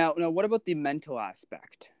 All right. Now, what about the mental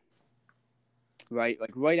aspect? Right.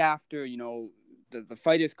 Like right after the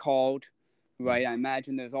fight is called. Right. I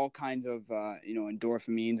imagine there's all kinds of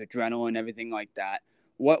endorphins, adrenaline, everything like that.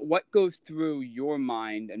 What goes through your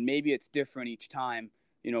mind, and maybe it's different each time.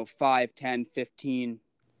 5, 10, 15,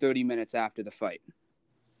 30 minutes after the fight.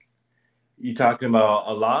 You talking about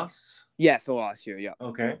a loss? Yes, a loss here. Yeah.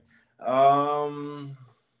 Okay. Um,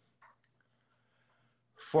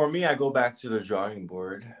 for me, I go back to the drawing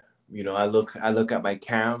board. I look at my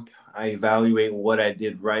camp. I evaluate what I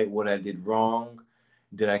did right, what I did wrong.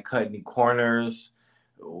 Did I cut any corners?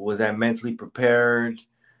 Was I mentally prepared?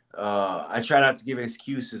 I try not to give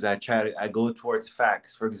excuses. I go towards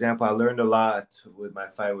facts. For example, I learned a lot with my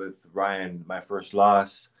fight with Ryan, my first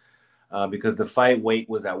loss, because the fight weight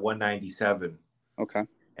was at 197 Okay.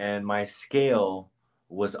 and my scale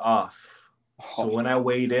was off. So Oh, when I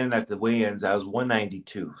weighed in at the weigh-ins, I was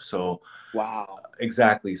 192. So wow.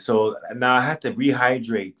 exactly. So now I had to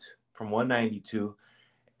rehydrate from 192.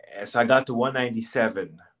 So I got to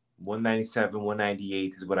 197. 197,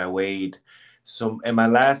 198 is what I weighed. So, and my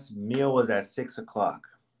last meal was at 6 o'clock,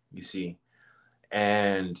 you see.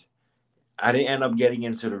 And I didn't end up getting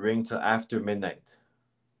into the ring till after midnight,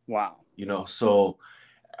 Wow. So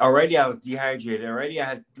already I was dehydrated. Already I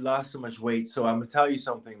had lost so much weight. So I'm gonna tell you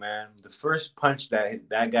something, man. The first punch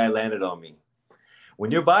that guy landed on me.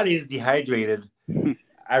 When your body is dehydrated,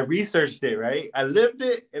 I researched it, right? I lived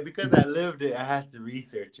it, and because I lived it, I had to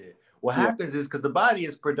research it. What Yeah. happens is because the body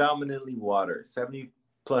is predominantly water,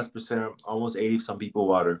 70+%, almost 80, some people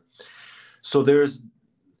water. So there's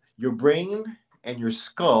your brain and your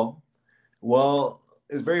skull. Well,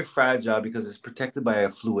 it's very fragile because it's protected by a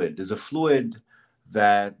fluid. There's a fluid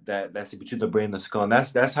that's between the brain and the skull, and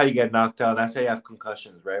that's how you get knocked out. That's how you have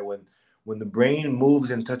concussions, right? When the brain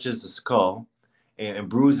moves and touches the skull, and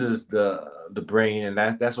bruises the brain, and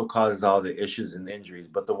that's what causes all the issues and injuries.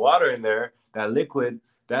 But the water in there, that liquid,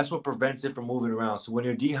 that's what prevents it from moving around. So when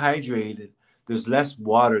you're dehydrated, there's less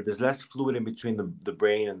water, there's less fluid in between the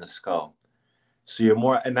brain and the skull. So you're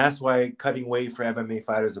more, and that's why cutting weight for MMA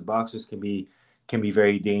fighters or boxers can be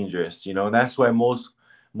very dangerous. And that's why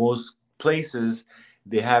most places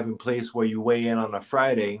they have in place where you weigh in on a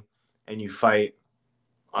Friday and you fight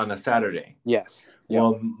on a Saturday. Yes. Yep.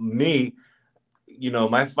 Well, me,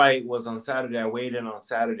 my fight was on Saturday. I weighed in on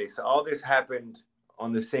Saturday. So all this happened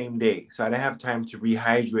on the same day. So I didn't have time to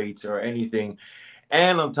rehydrate or anything.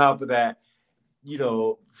 And on top of that,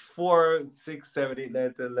 4, 6, 7, 8,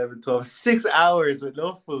 9, 10, 11, 12, 6 hours with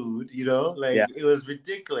no food, Yeah. it was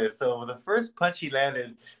ridiculous. So the first punch he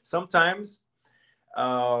landed, sometimes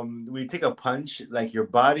when you take a punch, like your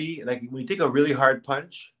body, like when you take a really hard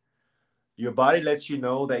punch, your body lets you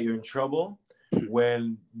know that you're in trouble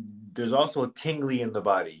when there's also a tingly in the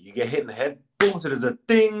body. You get hit in the head, boom, so there's a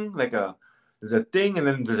thing, there's a thing, and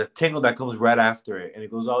then there's a tingle that comes right after it, and it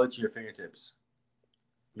goes all into your fingertips.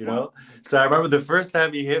 Wow. So I remember the first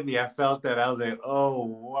time he hit me, I felt that. I was like, oh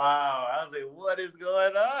wow. I was like, what is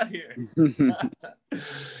going on here?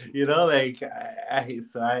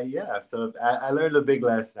 I learned a big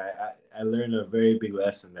lesson. I learned a very big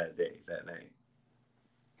lesson that night.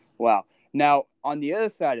 Wow. Now, on the other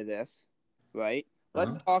side of this, right?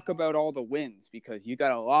 Let's Uh-huh. talk about all the wins, because you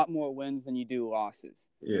got a lot more wins than you do losses,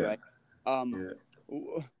 Yeah. right? Um,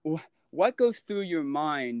 Yeah. what goes through your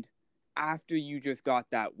mind after you just got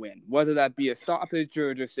that win, whether that be a stoppage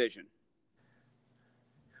or a decision?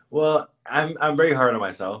 Well, I'm very hard on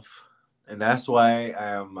myself, and that's why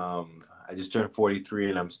I just turned 43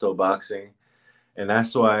 and I'm still boxing, and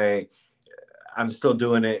that's why I'm still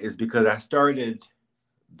doing it, is because I started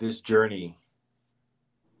this journey,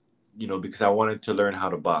 because I wanted to learn how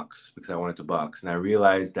to box, because I wanted to box. And I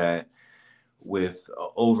realized that with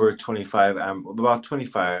over 25, about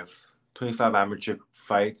 25 amateur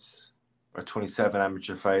fights, or 27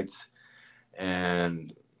 amateur fights,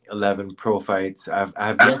 and 11 pro fights, I've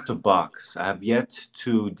yet to box. I have yet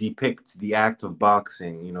to depict the act of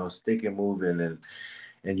boxing, stick and moving,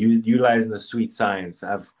 and utilizing the sweet science.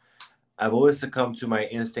 I've always succumbed to my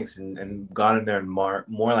instincts and gone in there and more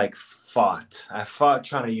like fought. I fought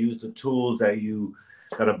trying to use the tools that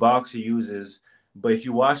a boxer uses. But if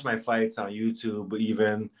you watch my fights on YouTube,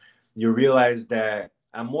 even, you realize that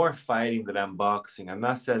I'm more fighting than I'm boxing. I'm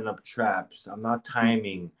not setting up traps. I'm not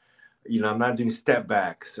timing. I'm not doing step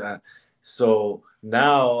backs. So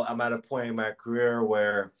now I'm at a point in my career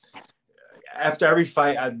where after every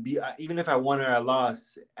fight, I'd be, even if I won or I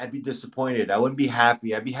lost, I'd be disappointed. I wouldn't be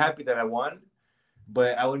happy. I'd be happy that I won,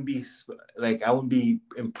 but I wouldn't be I wouldn't be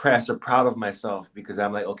impressed or proud of myself, because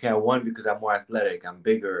I'm like, okay, I won because I'm more athletic, I'm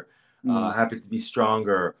bigger, happy to be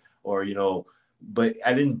stronger, or but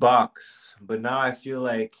I didn't box. But now I feel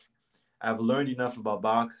like I've learned enough about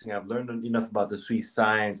boxing. I've learned enough about the sweet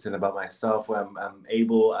science and about myself, where I'm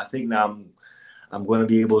able. I think now I'm going to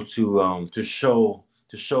be able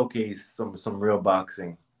to showcase some real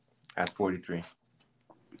boxing at 43.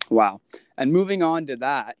 Wow. And moving on to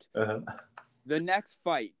that, Uh-huh. the next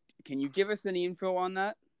fight, can you give us any info on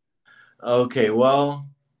that? Okay, well,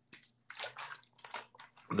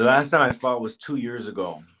 the last time I fought was 2 years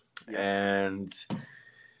ago, and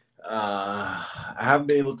I haven't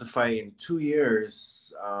been able to fight in 2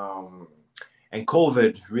 years. And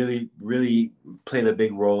COVID really played a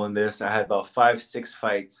big role in this. I had about 5, 6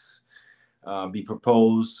 fights be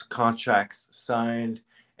proposed, contracts signed,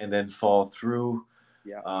 and then fall through.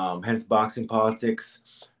 Hence boxing politics.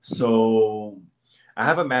 So I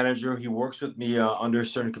have a manager. He works with me under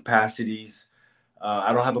certain capacities.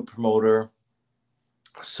 I don't have a promoter.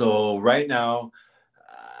 So right now,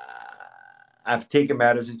 I've taken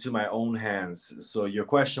matters into my own hands. So your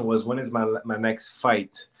question was, when is my next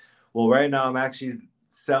fight? Well, right now I'm actually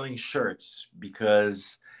selling shirts,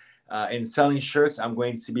 because in selling shirts, I'm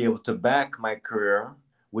going to be able to back my career,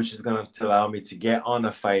 which is going to allow me to get on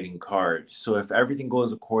a fighting card. So if everything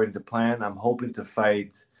goes according to plan, I'm hoping to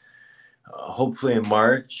fight hopefully in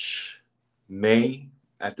March, May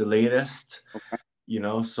at the latest. Okay.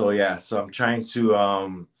 So I'm trying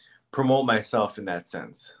to promote myself in that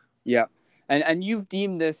sense. Yeah. And you've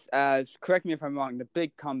deemed this as, correct me if I'm wrong, the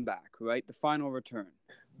big comeback, right? The final return.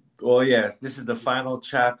 Oh, yes, this is the final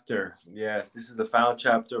chapter. Yes, this is the final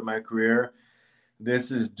chapter of my career.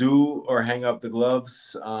 This is do or hang up the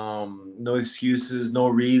gloves. No excuses, no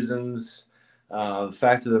reasons. The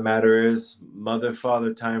fact of the matter is, mother,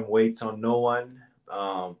 father, time waits on no one.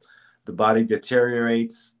 The body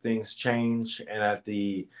deteriorates, things change, and at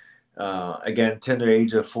the again tender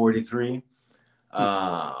age of 43,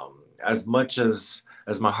 as much as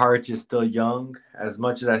my heart is still young, as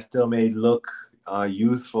much as I still may look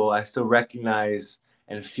youthful, I still recognize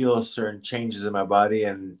and feel certain changes in my body.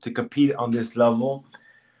 And to compete on this level,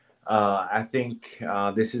 I think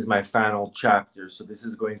this is my final chapter. So this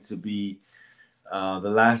is going to be the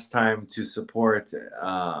last time to support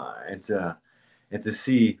and to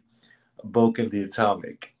see Boken the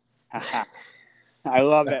Atomic. I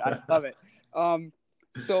love it. I love it.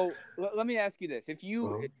 So let me ask you this: if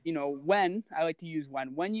you, Uh-huh. when I like to use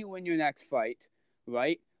when you win your next fight,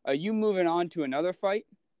 right? Are you moving on to another fight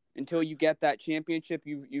until you get that championship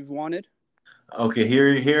you've wanted? Okay,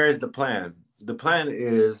 here is the plan. The plan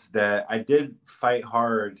is that I did fight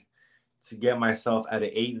hard to get myself at an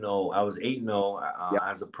 8-0. I was 8-0 Yep.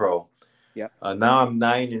 as a pro. Yep. Now I'm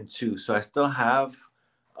 9-2, so I still have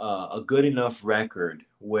a good enough record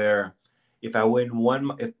where if I win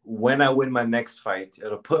one, if when I win my next fight,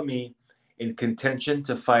 it'll put me in contention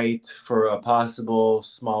to fight for a possible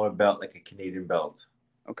smaller belt, like a Canadian belt.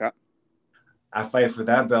 Okay. I fight for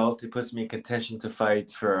that belt. It puts me in contention to fight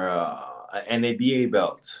for an NABA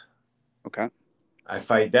belt. Okay. I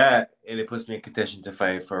fight that, and it puts me in contention to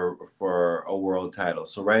fight for a world title.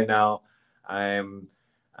 So right now, I'm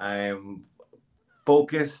I'm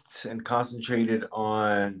focused and concentrated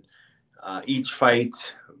on each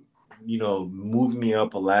fight. Moving me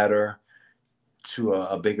up a ladder to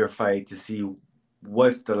a bigger fight to see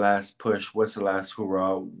what's the last push, what's the last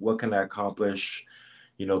hurrah, what can I accomplish.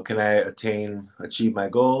 Can I achieve my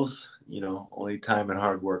goals? Only time and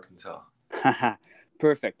hard work can tell.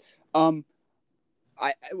 Perfect. Um,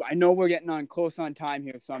 I I know we're getting on close on time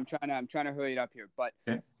here, so I'm trying to hurry it up here. But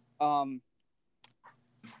Okay. um,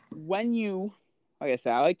 when you, like I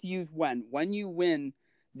said, I like to use when you win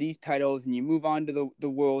these titles and you move on to the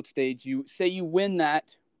world stage. You say you win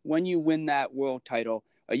that. When you win that world title,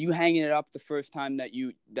 are you hanging it up the first time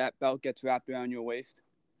that belt gets wrapped around your waist?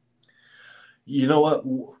 You know what?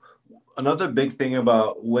 Another big thing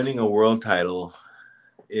about winning a world title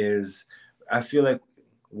is I feel like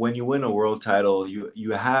when you win a world title,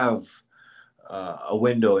 you have a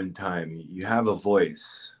window in time. You have a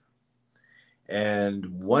voice, and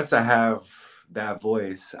once I have that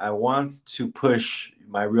voice, I want to push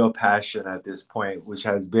my real passion at this point, which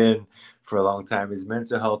has been for a long time, is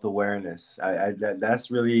mental health awareness.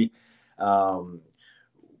 That's really um,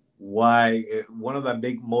 one of the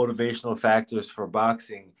big motivational factors for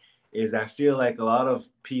boxing is I feel like a lot of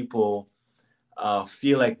people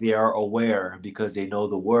feel like they are aware because they know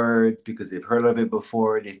the word, because they've heard of it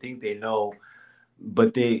before, they think they know,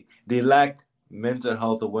 but they lack mental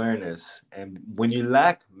health awareness. And when you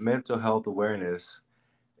lack mental health awareness,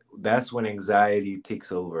 that's when anxiety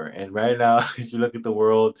takes over. And right now, if you look at the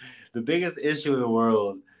world, the biggest issue in the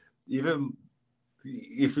world, even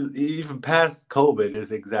if even past COVID,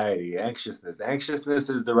 is anxiety, anxiousness. Anxiousness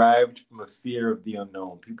is derived from a fear of the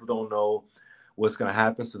unknown. People don't know what's going to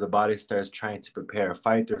happen, so the body starts trying to prepare,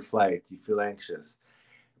 fight or flight. You feel anxious.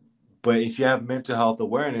 But if you have mental health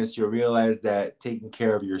awareness, you'll realize that taking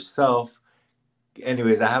care of yourself.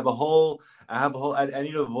 Anyways, I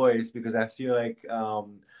need a voice because I feel like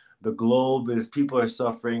the globe is people are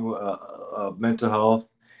suffering of mental health,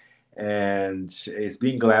 and it's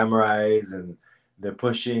being glamorized, and they're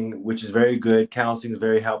pushing, which is very good. Counseling is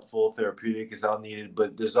very helpful, therapeutic is all needed,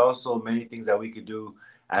 but there's also many things that we could do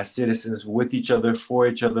as citizens with each other,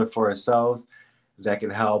 for ourselves, that can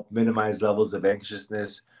help minimize levels of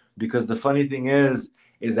anxiousness. Because the funny thing is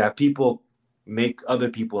that people make other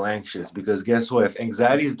people anxious, because guess what? If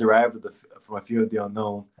anxiety is derived from a fear of the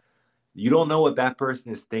unknown, you don't know what that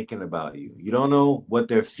person is thinking about you. You don't know what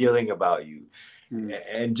they're feeling about you. Hmm.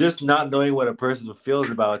 And just not knowing what a person feels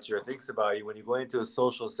about you or thinks about you when you go into a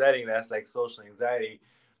social setting, that's like social anxiety.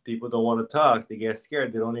 People don't want to talk. They get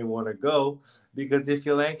scared. They don't even want to go because they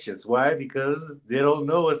feel anxious. Why? Because they don't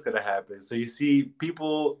know what's going to happen. So you see,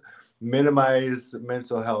 people minimize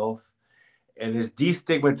mental health, and it's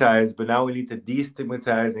destigmatized, but now we need to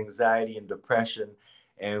destigmatize anxiety and depression.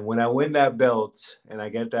 And when I win that belt and I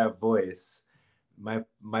get that voice,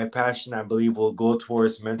 my passion, I believe, will go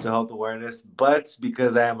towards mental health awareness. But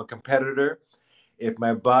because I am a competitor, if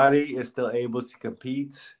my body is still able to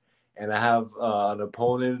compete and I have an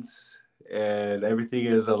opponent and everything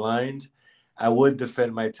is aligned, I would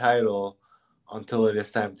defend my title until it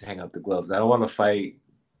is time to hang up the gloves. I don't want to fight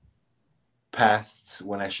past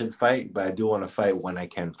when I should fight, but I do want to fight when I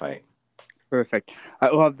can fight. Perfect. I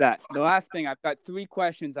love that. The last thing, I've got three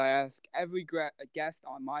questions I ask every guest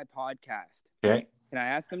on my podcast. Okay. Can I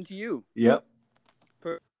ask them to you? Yep.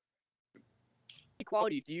 What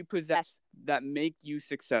qualities do you possess that make you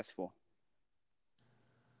successful?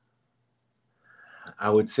 I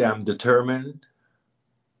would say I'm determined.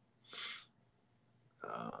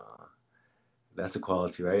 Uh, that's a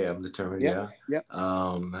quality, right? I'm determined. Yep. Yeah. Yep.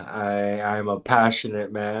 I'm a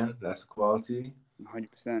passionate man. That's a quality.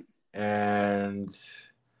 100%. And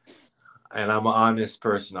I'm an honest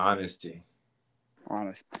person. Honesty.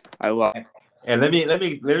 Honest. I love. And let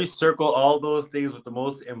me circle all those things with the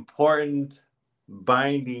most important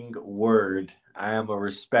binding word. I am a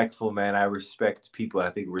respectful man. I respect people. I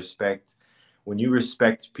think respect, when you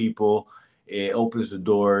respect people, it opens the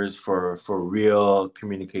doors for real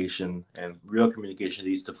communication, and real communication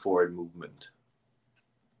leads to forward movement.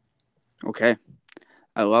 Okay.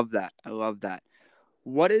 I love that. I love that.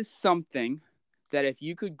 What is something that if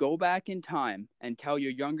you could go back in time and tell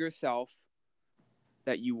your younger self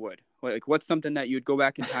that you would? Like, what's something that you'd go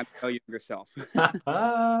back in time and tell your younger self?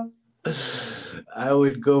 I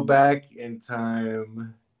would go back in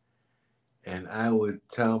time and I would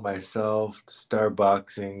tell myself to start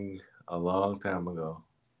boxing a long time ago.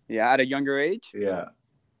 Yeah, at a younger age? Yeah.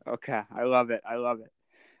 Okay. I love it. I love it.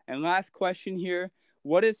 And last question here.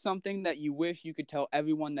 What is something that you wish you could tell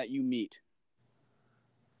everyone that you meet?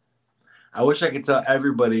 I wish I could tell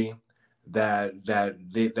everybody that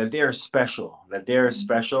they are special, that they are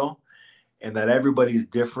special, and that everybody's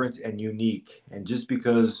different and unique. And just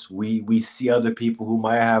because we see other people who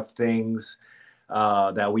might have things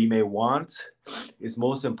that we may want, it's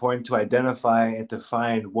most important to identify and to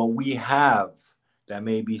find what we have that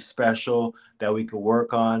may be special, that we can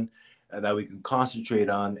work on, that we can concentrate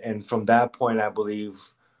on. And from that point, I believe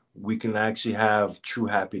we can actually have true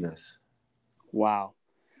happiness. Wow.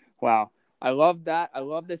 Wow. I love that. I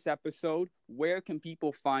love this episode. Where can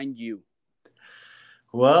people find you?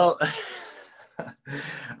 Well,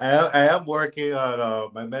 I am working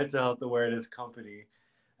on my mental health awareness company,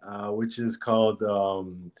 which is called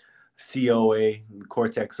COA,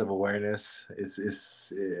 Cortex of Awareness.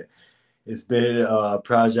 It's been a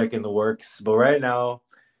project in the works, but right now,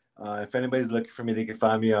 if anybody's looking for me, they can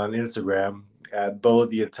find me on Instagram at Bo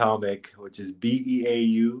the Atomic, which is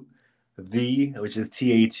BEAU, which is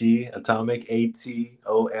THE, Atomic, ATOMIC,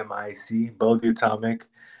 Bo the Atomic.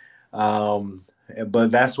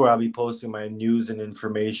 But that's where I'll be posting my news and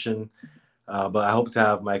information. But I hope to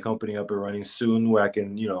have my company up and running soon, where I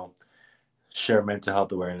can, share mental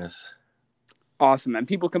health awareness. Awesome. And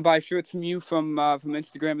people can buy shirts from you from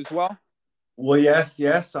Instagram as well? Well, yes.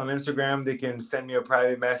 On Instagram, they can send me a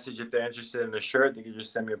private message if they're interested in the shirt. They can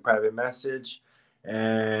just send me a private message,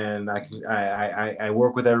 and I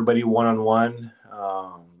work with everybody one on one.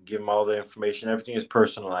 Give them all the information. Everything is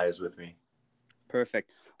personalized with me.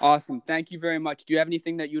 Perfect. Awesome. Thank you very much. Do you have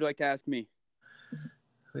anything that you'd like to ask me?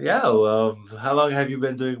 Yeah. Well, how long have you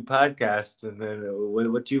been doing podcasts, and then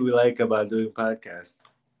what do you like about doing podcasts?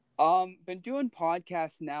 Been doing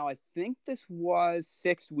podcasts now. I think this was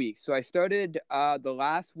 6 weeks. So I started the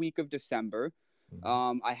last week of December.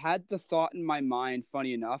 I had the thought in my mind,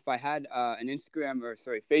 funny enough. I had an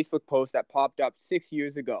Facebook post that popped up 6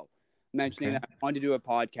 years ago mentioning that I wanted to do a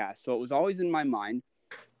podcast. So it was always in my mind.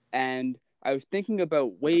 And I was thinking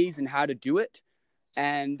about ways and how to do it.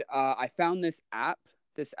 And I found this app.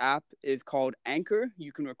 This app is called Anchor.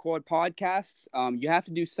 You can record podcasts. You have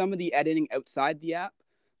to do some of the editing outside the app.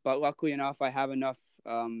 But luckily enough, I have enough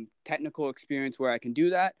technical experience where I can do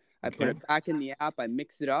that. I put it back in the app. I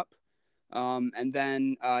mix it up. And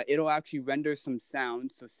then it'll actually render some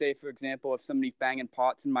sound. So say, for example, if somebody's banging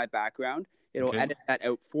pots in my background, it'll edit that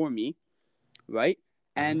out for me, right?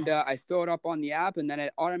 And I throw it up on the app, and then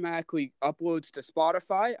it automatically uploads to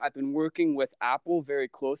Spotify. I've been working with Apple very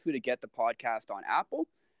closely to get the podcast on Apple.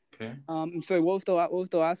 Okay. Sorry, what was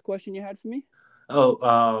the last question you had for me?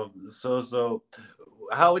 So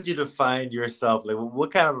how would you define yourself? Like,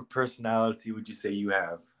 what kind of a personality would you say you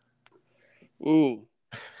have? Ooh.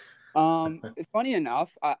 It's funny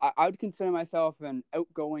enough, I would consider myself an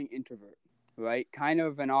outgoing introvert, right? Kind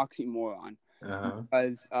of an oxymoron.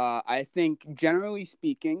 Because I think, generally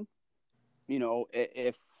speaking,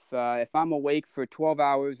 if I'm awake for 12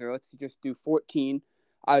 hours, or let's just do 14,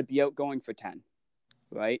 I would be outgoing for 10,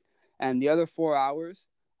 right? And the other 4 hours,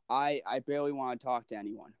 I barely want to talk to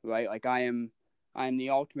anyone, right? Like I'm the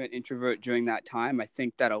ultimate introvert during that time. I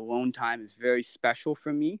think that alone time is very special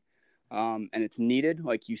for me. And it's needed.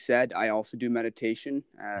 Like you said, I also do meditation.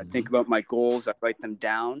 Think about my goals. I write them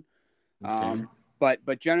down.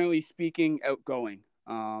 But generally speaking, outgoing.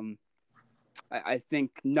 I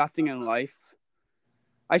think nothing in life.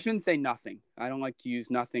 I shouldn't say nothing. I don't like to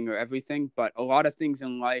use nothing or everything, but a lot of things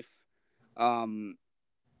in life are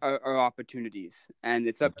opportunities, and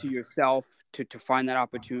it's up to yourself to find that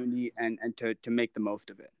opportunity and to make the most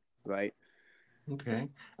of it, right? Okay.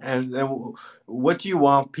 And then what do you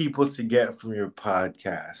want people to get from your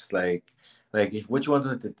podcast? Like if what you want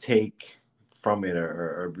them to take from it,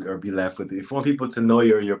 or be left with it. If you want people to know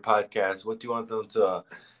your podcast, what do you want them to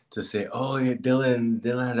say? Oh yeah, Dylan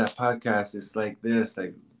has that podcast. It's like this.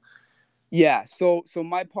 Like Yeah, so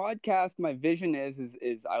my podcast, my vision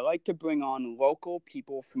is I like to bring on local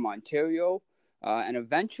people from Ontario, and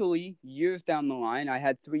eventually, years down the line, I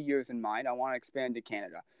had 3 years in mind. I want to expand to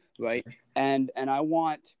Canada, right? Okay. And I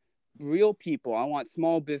want real people. I want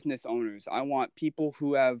small business owners. I want people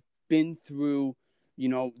who have been through,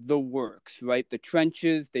 the works, right? The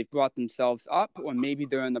trenches. They've brought themselves up, or maybe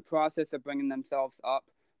they're in the process of bringing themselves up.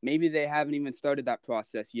 Maybe they haven't even started that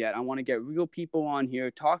process yet. I want to get real people on here,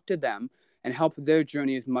 talk to them and help their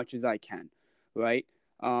journey as much as I can, right?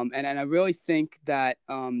 And I really think that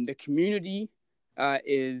the community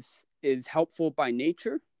is helpful by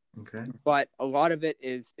nature, Okay. but a lot of it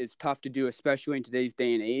is tough to do, especially in today's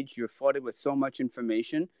day and age. You're flooded with so much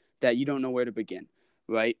information that you don't know where to begin,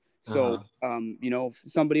 right? So, Uh-huh.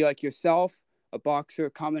 somebody like yourself, a boxer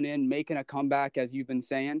coming in, making a comeback, as you've been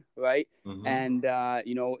saying, right? Mm-hmm. And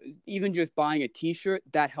even just buying a T-shirt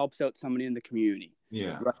that helps out somebody in the community,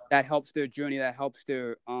 Yeah. right? That helps their journey, that helps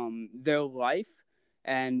their life,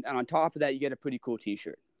 and on top of that, you get a pretty cool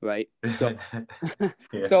T-shirt, right? So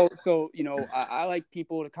Yeah. so I like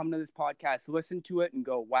people to come to this podcast, listen to it, and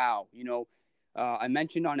go, wow. I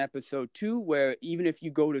mentioned on episode 2 where even if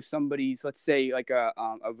you go to somebody's, let's say like a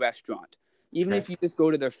restaurant, even Okay. if you just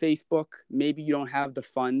go to their Facebook, maybe you don't have the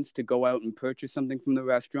funds to go out and purchase something from the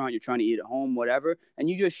restaurant, you're trying to eat at home, whatever, and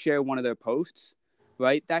you just share one of their posts,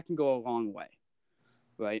 right? That can go a long way,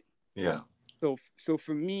 right? Yeah. So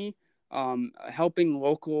for me, helping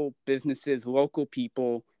local businesses, local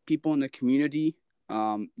people, people in the community,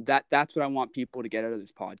 that's what I want people to get out of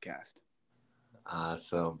this podcast.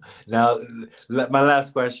 Awesome. Now, my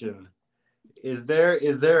last question. Is there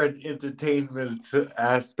an entertainment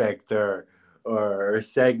aspect or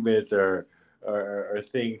segment or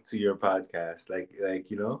thing to your podcast? Like.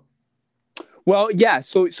 Well, yeah.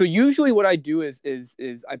 So usually what I do is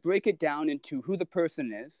I break it down into who the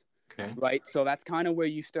person is, Okay. right? So that's kind of where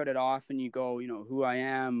you started off, and you go, who I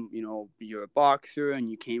am. You're a boxer, and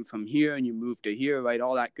you came from here, and you moved to here, right?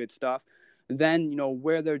 All that good stuff. Then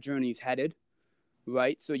where their journey's headed,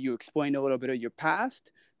 right? So you explain a little bit of your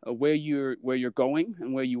past, where you're going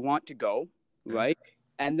and where you want to go, Okay. right?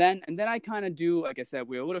 And then I kind of do, like I said,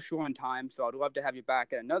 we're a little short on time, so I'd love to have you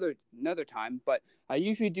back at another time. But I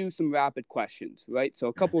usually do some rapid questions, right? So a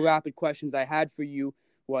Okay. couple rapid questions I had for you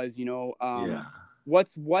was, Yeah.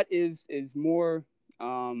 what is more,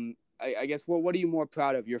 I guess, what are you more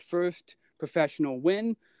proud of? Your first professional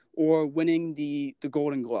win or winning the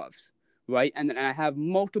Golden Gloves? Right? And then I have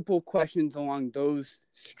multiple questions along those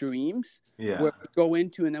streams Yeah. where we go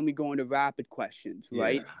into, and then we go into rapid questions, Yeah.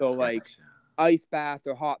 right? So like Gotcha. ice bath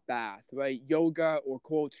or hot bath, right? Yoga or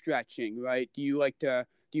cold stretching, right? Do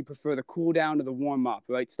you prefer the cool down or the warm up,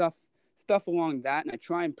 right? Stuff along that, and I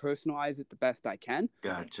try and personalize it the best I can.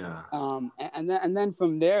 Gotcha. And then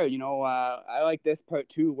from there, I like this part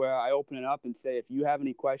too, where I open it up and say, if you have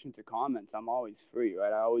any questions or comments, I'm always free,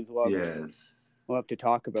 right? I always Yes. love to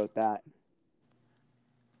talk about that.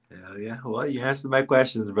 Hell yeah. Well, you answered my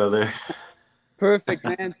questions, brother. Perfect,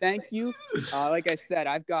 man. Thank you. Like I said,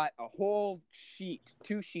 I've got a whole sheet,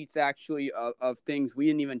 2 sheets actually, of things we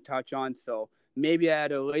didn't even touch on. So maybe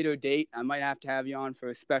at a later date, I might have to have you on for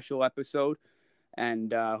a special episode.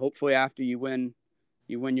 And hopefully, after you win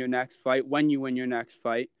your next fight, when you win your next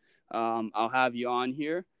fight, I'll have you on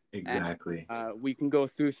here, and Exactly. we can go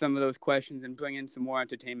through some of those questions and bring in some more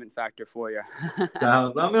entertainment factor for you. I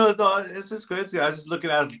mean, no, it's just good. I was just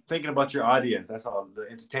I was thinking about your audience. That's all. The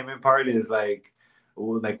entertainment part is like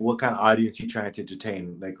what kind of audience you trying to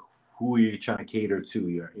entertain? Like, who are you trying to cater to?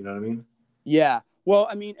 You know what I mean? Yeah. Well,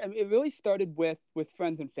 I mean, it really started with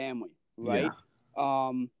friends and family, Yeah. right?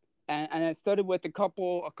 Um, and it started with a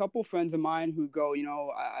couple friends of mine who go,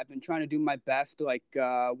 I've been trying to do my best. Like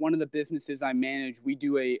one of the businesses I manage, we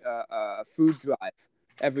do a food drive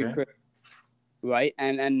every Okay. Christmas, right?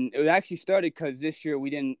 And it actually started because this year we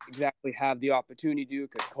didn't exactly have the opportunity to do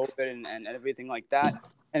because COVID and everything like that.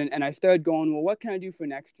 And I started going, well, what can I do for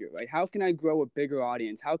next year, right? How can I grow a bigger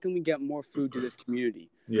audience? How can we get more food to this community?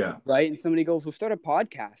 Yeah. Right? And somebody goes, "Well, start a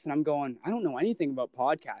podcast." And I'm going, I don't know anything about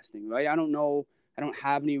podcasting, right? I don't know. I don't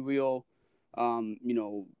have any real,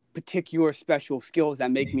 particular special skills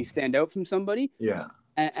that make me stand out from somebody. Yeah.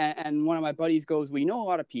 And one of my buddies goes, "Well, you know a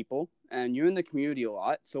lot of people, and you're in the community a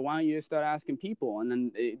lot. So why don't you just start asking people?" And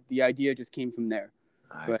then the idea just came from there.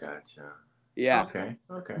 I But gotcha. yeah, Okay.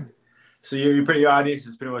 Okay. So your audience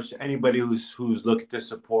is pretty much anybody who's looking to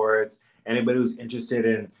support, anybody who's interested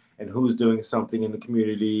in and who's doing something in the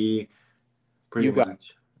community, pretty you got it.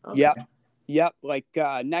 much. Okay. Yep. Yep. Like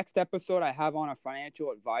next episode, I have on a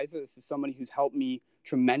financial advisor. This is somebody who's helped me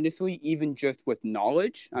tremendously, even just with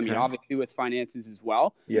knowledge. I mean, obviously with finances as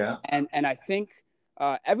well. Yeah. And I think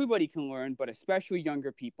everybody can learn, but especially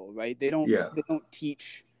younger people, right? They don't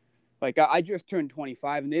teach. Like, I just turned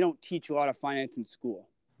 25, and they don't teach a lot of finance in school,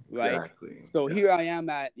 right? Exactly. So here I am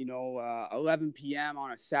at 11 p.m.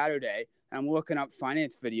 on a Saturday, and I'm looking up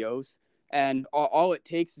finance videos. And all it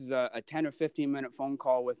takes is a 10 or 15-minute phone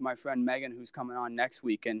call with my friend Megan, who's coming on next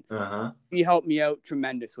week. And she helped me out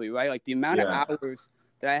tremendously, right? Like, the amount of hours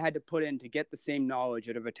that I had to put in to get the same knowledge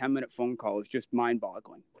out of a 10-minute phone call is just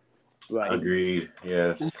mind-boggling. Right. Agreed.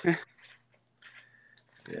 Yes.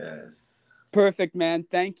 Yes. Perfect, man.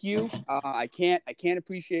 Thank you. I can't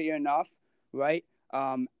appreciate you enough, right?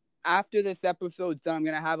 After this episode's done, I'm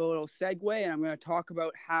going to have a little segue, and I'm going to talk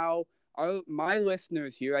about how my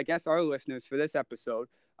listeners here, I guess our listeners for this episode,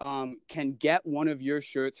 can get one of your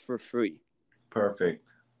shirts for free.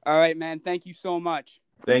 Perfect. All right, man. Thank you so much.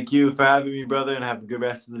 Thank you for having me, brother, and have a good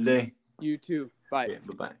rest of the day. You too. Bye. Yeah,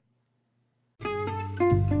 bye-bye.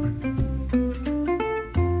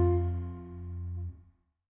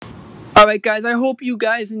 All right, guys. I hope you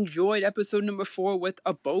guys enjoyed episode number 4 with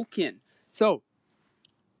Abokan. So,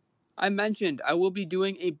 I mentioned I will be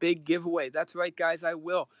doing a big giveaway. That's right, guys. I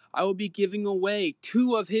will be giving away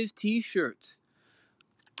 2 of his t-shirts.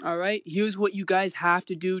 All right. Here's what you guys have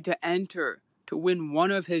to do to enter to win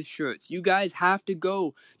one of his shirts. You guys have to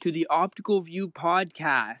go to the Optical View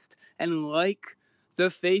podcast and like the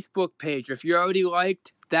Facebook page. If you're already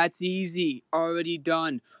liked, that's easy. Already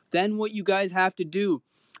done. Then what you guys have to do,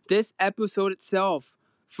 this episode itself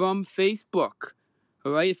from Facebook.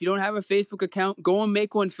 All right. If you don't have a Facebook account, go and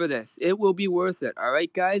make one for this. It will be worth it. All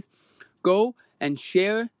right, guys. Go and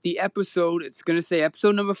share the episode. It's going to say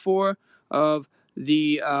episode number 4 of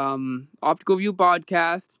the Optical View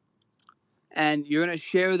podcast. And you're going to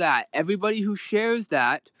share that. Everybody who shares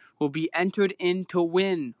that will be entered in to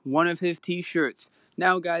win one of his t-shirts.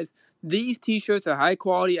 Now, guys, these t-shirts are high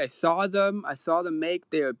quality. I saw them make.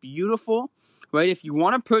 They are beautiful. Right? If you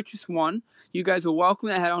want to purchase one, you guys are welcome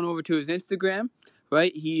to head on over to his Instagram.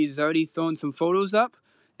 Right? He's already thrown some photos up,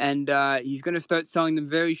 and he's going to start selling them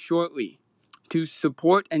very shortly to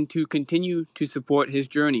support and to continue to support his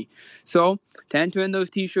journey. So, to enter in those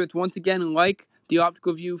t-shirts, once again, like the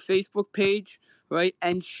Optical View Facebook page, right?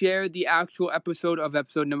 And share the actual episode of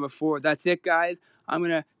episode number 4. That's it, guys. I'm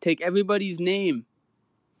going to take everybody's name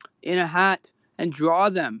in a hat and draw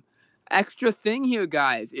them. Extra thing here,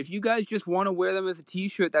 guys. If you guys just want to wear them as a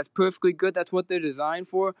t-shirt, that's perfectly good. That's what they're designed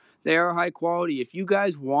for. They are high quality. If you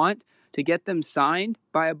guys want to get them signed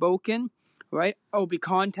by Abokan, right, I'll be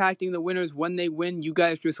contacting the winners when they win. You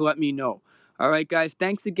guys just let me know. All right, guys.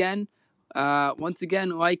 Thanks again. Once again,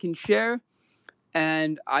 like and share.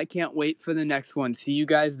 And I can't wait for the next one. See you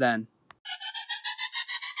guys then.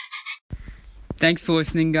 Thanks for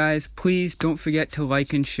listening, guys. Please don't forget to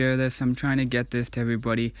like and share this. I'm trying to get this to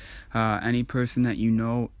everybody. Any person that you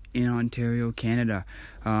know in Ontario, Canada,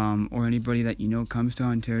 or anybody that you know comes to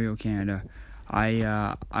Ontario, Canada.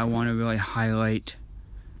 I want to really highlight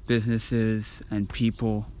businesses and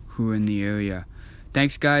people who are in the area.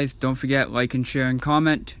 Thanks, guys. Don't forget, like and share and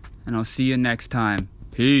comment. And I'll see you next time.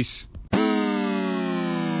 Peace.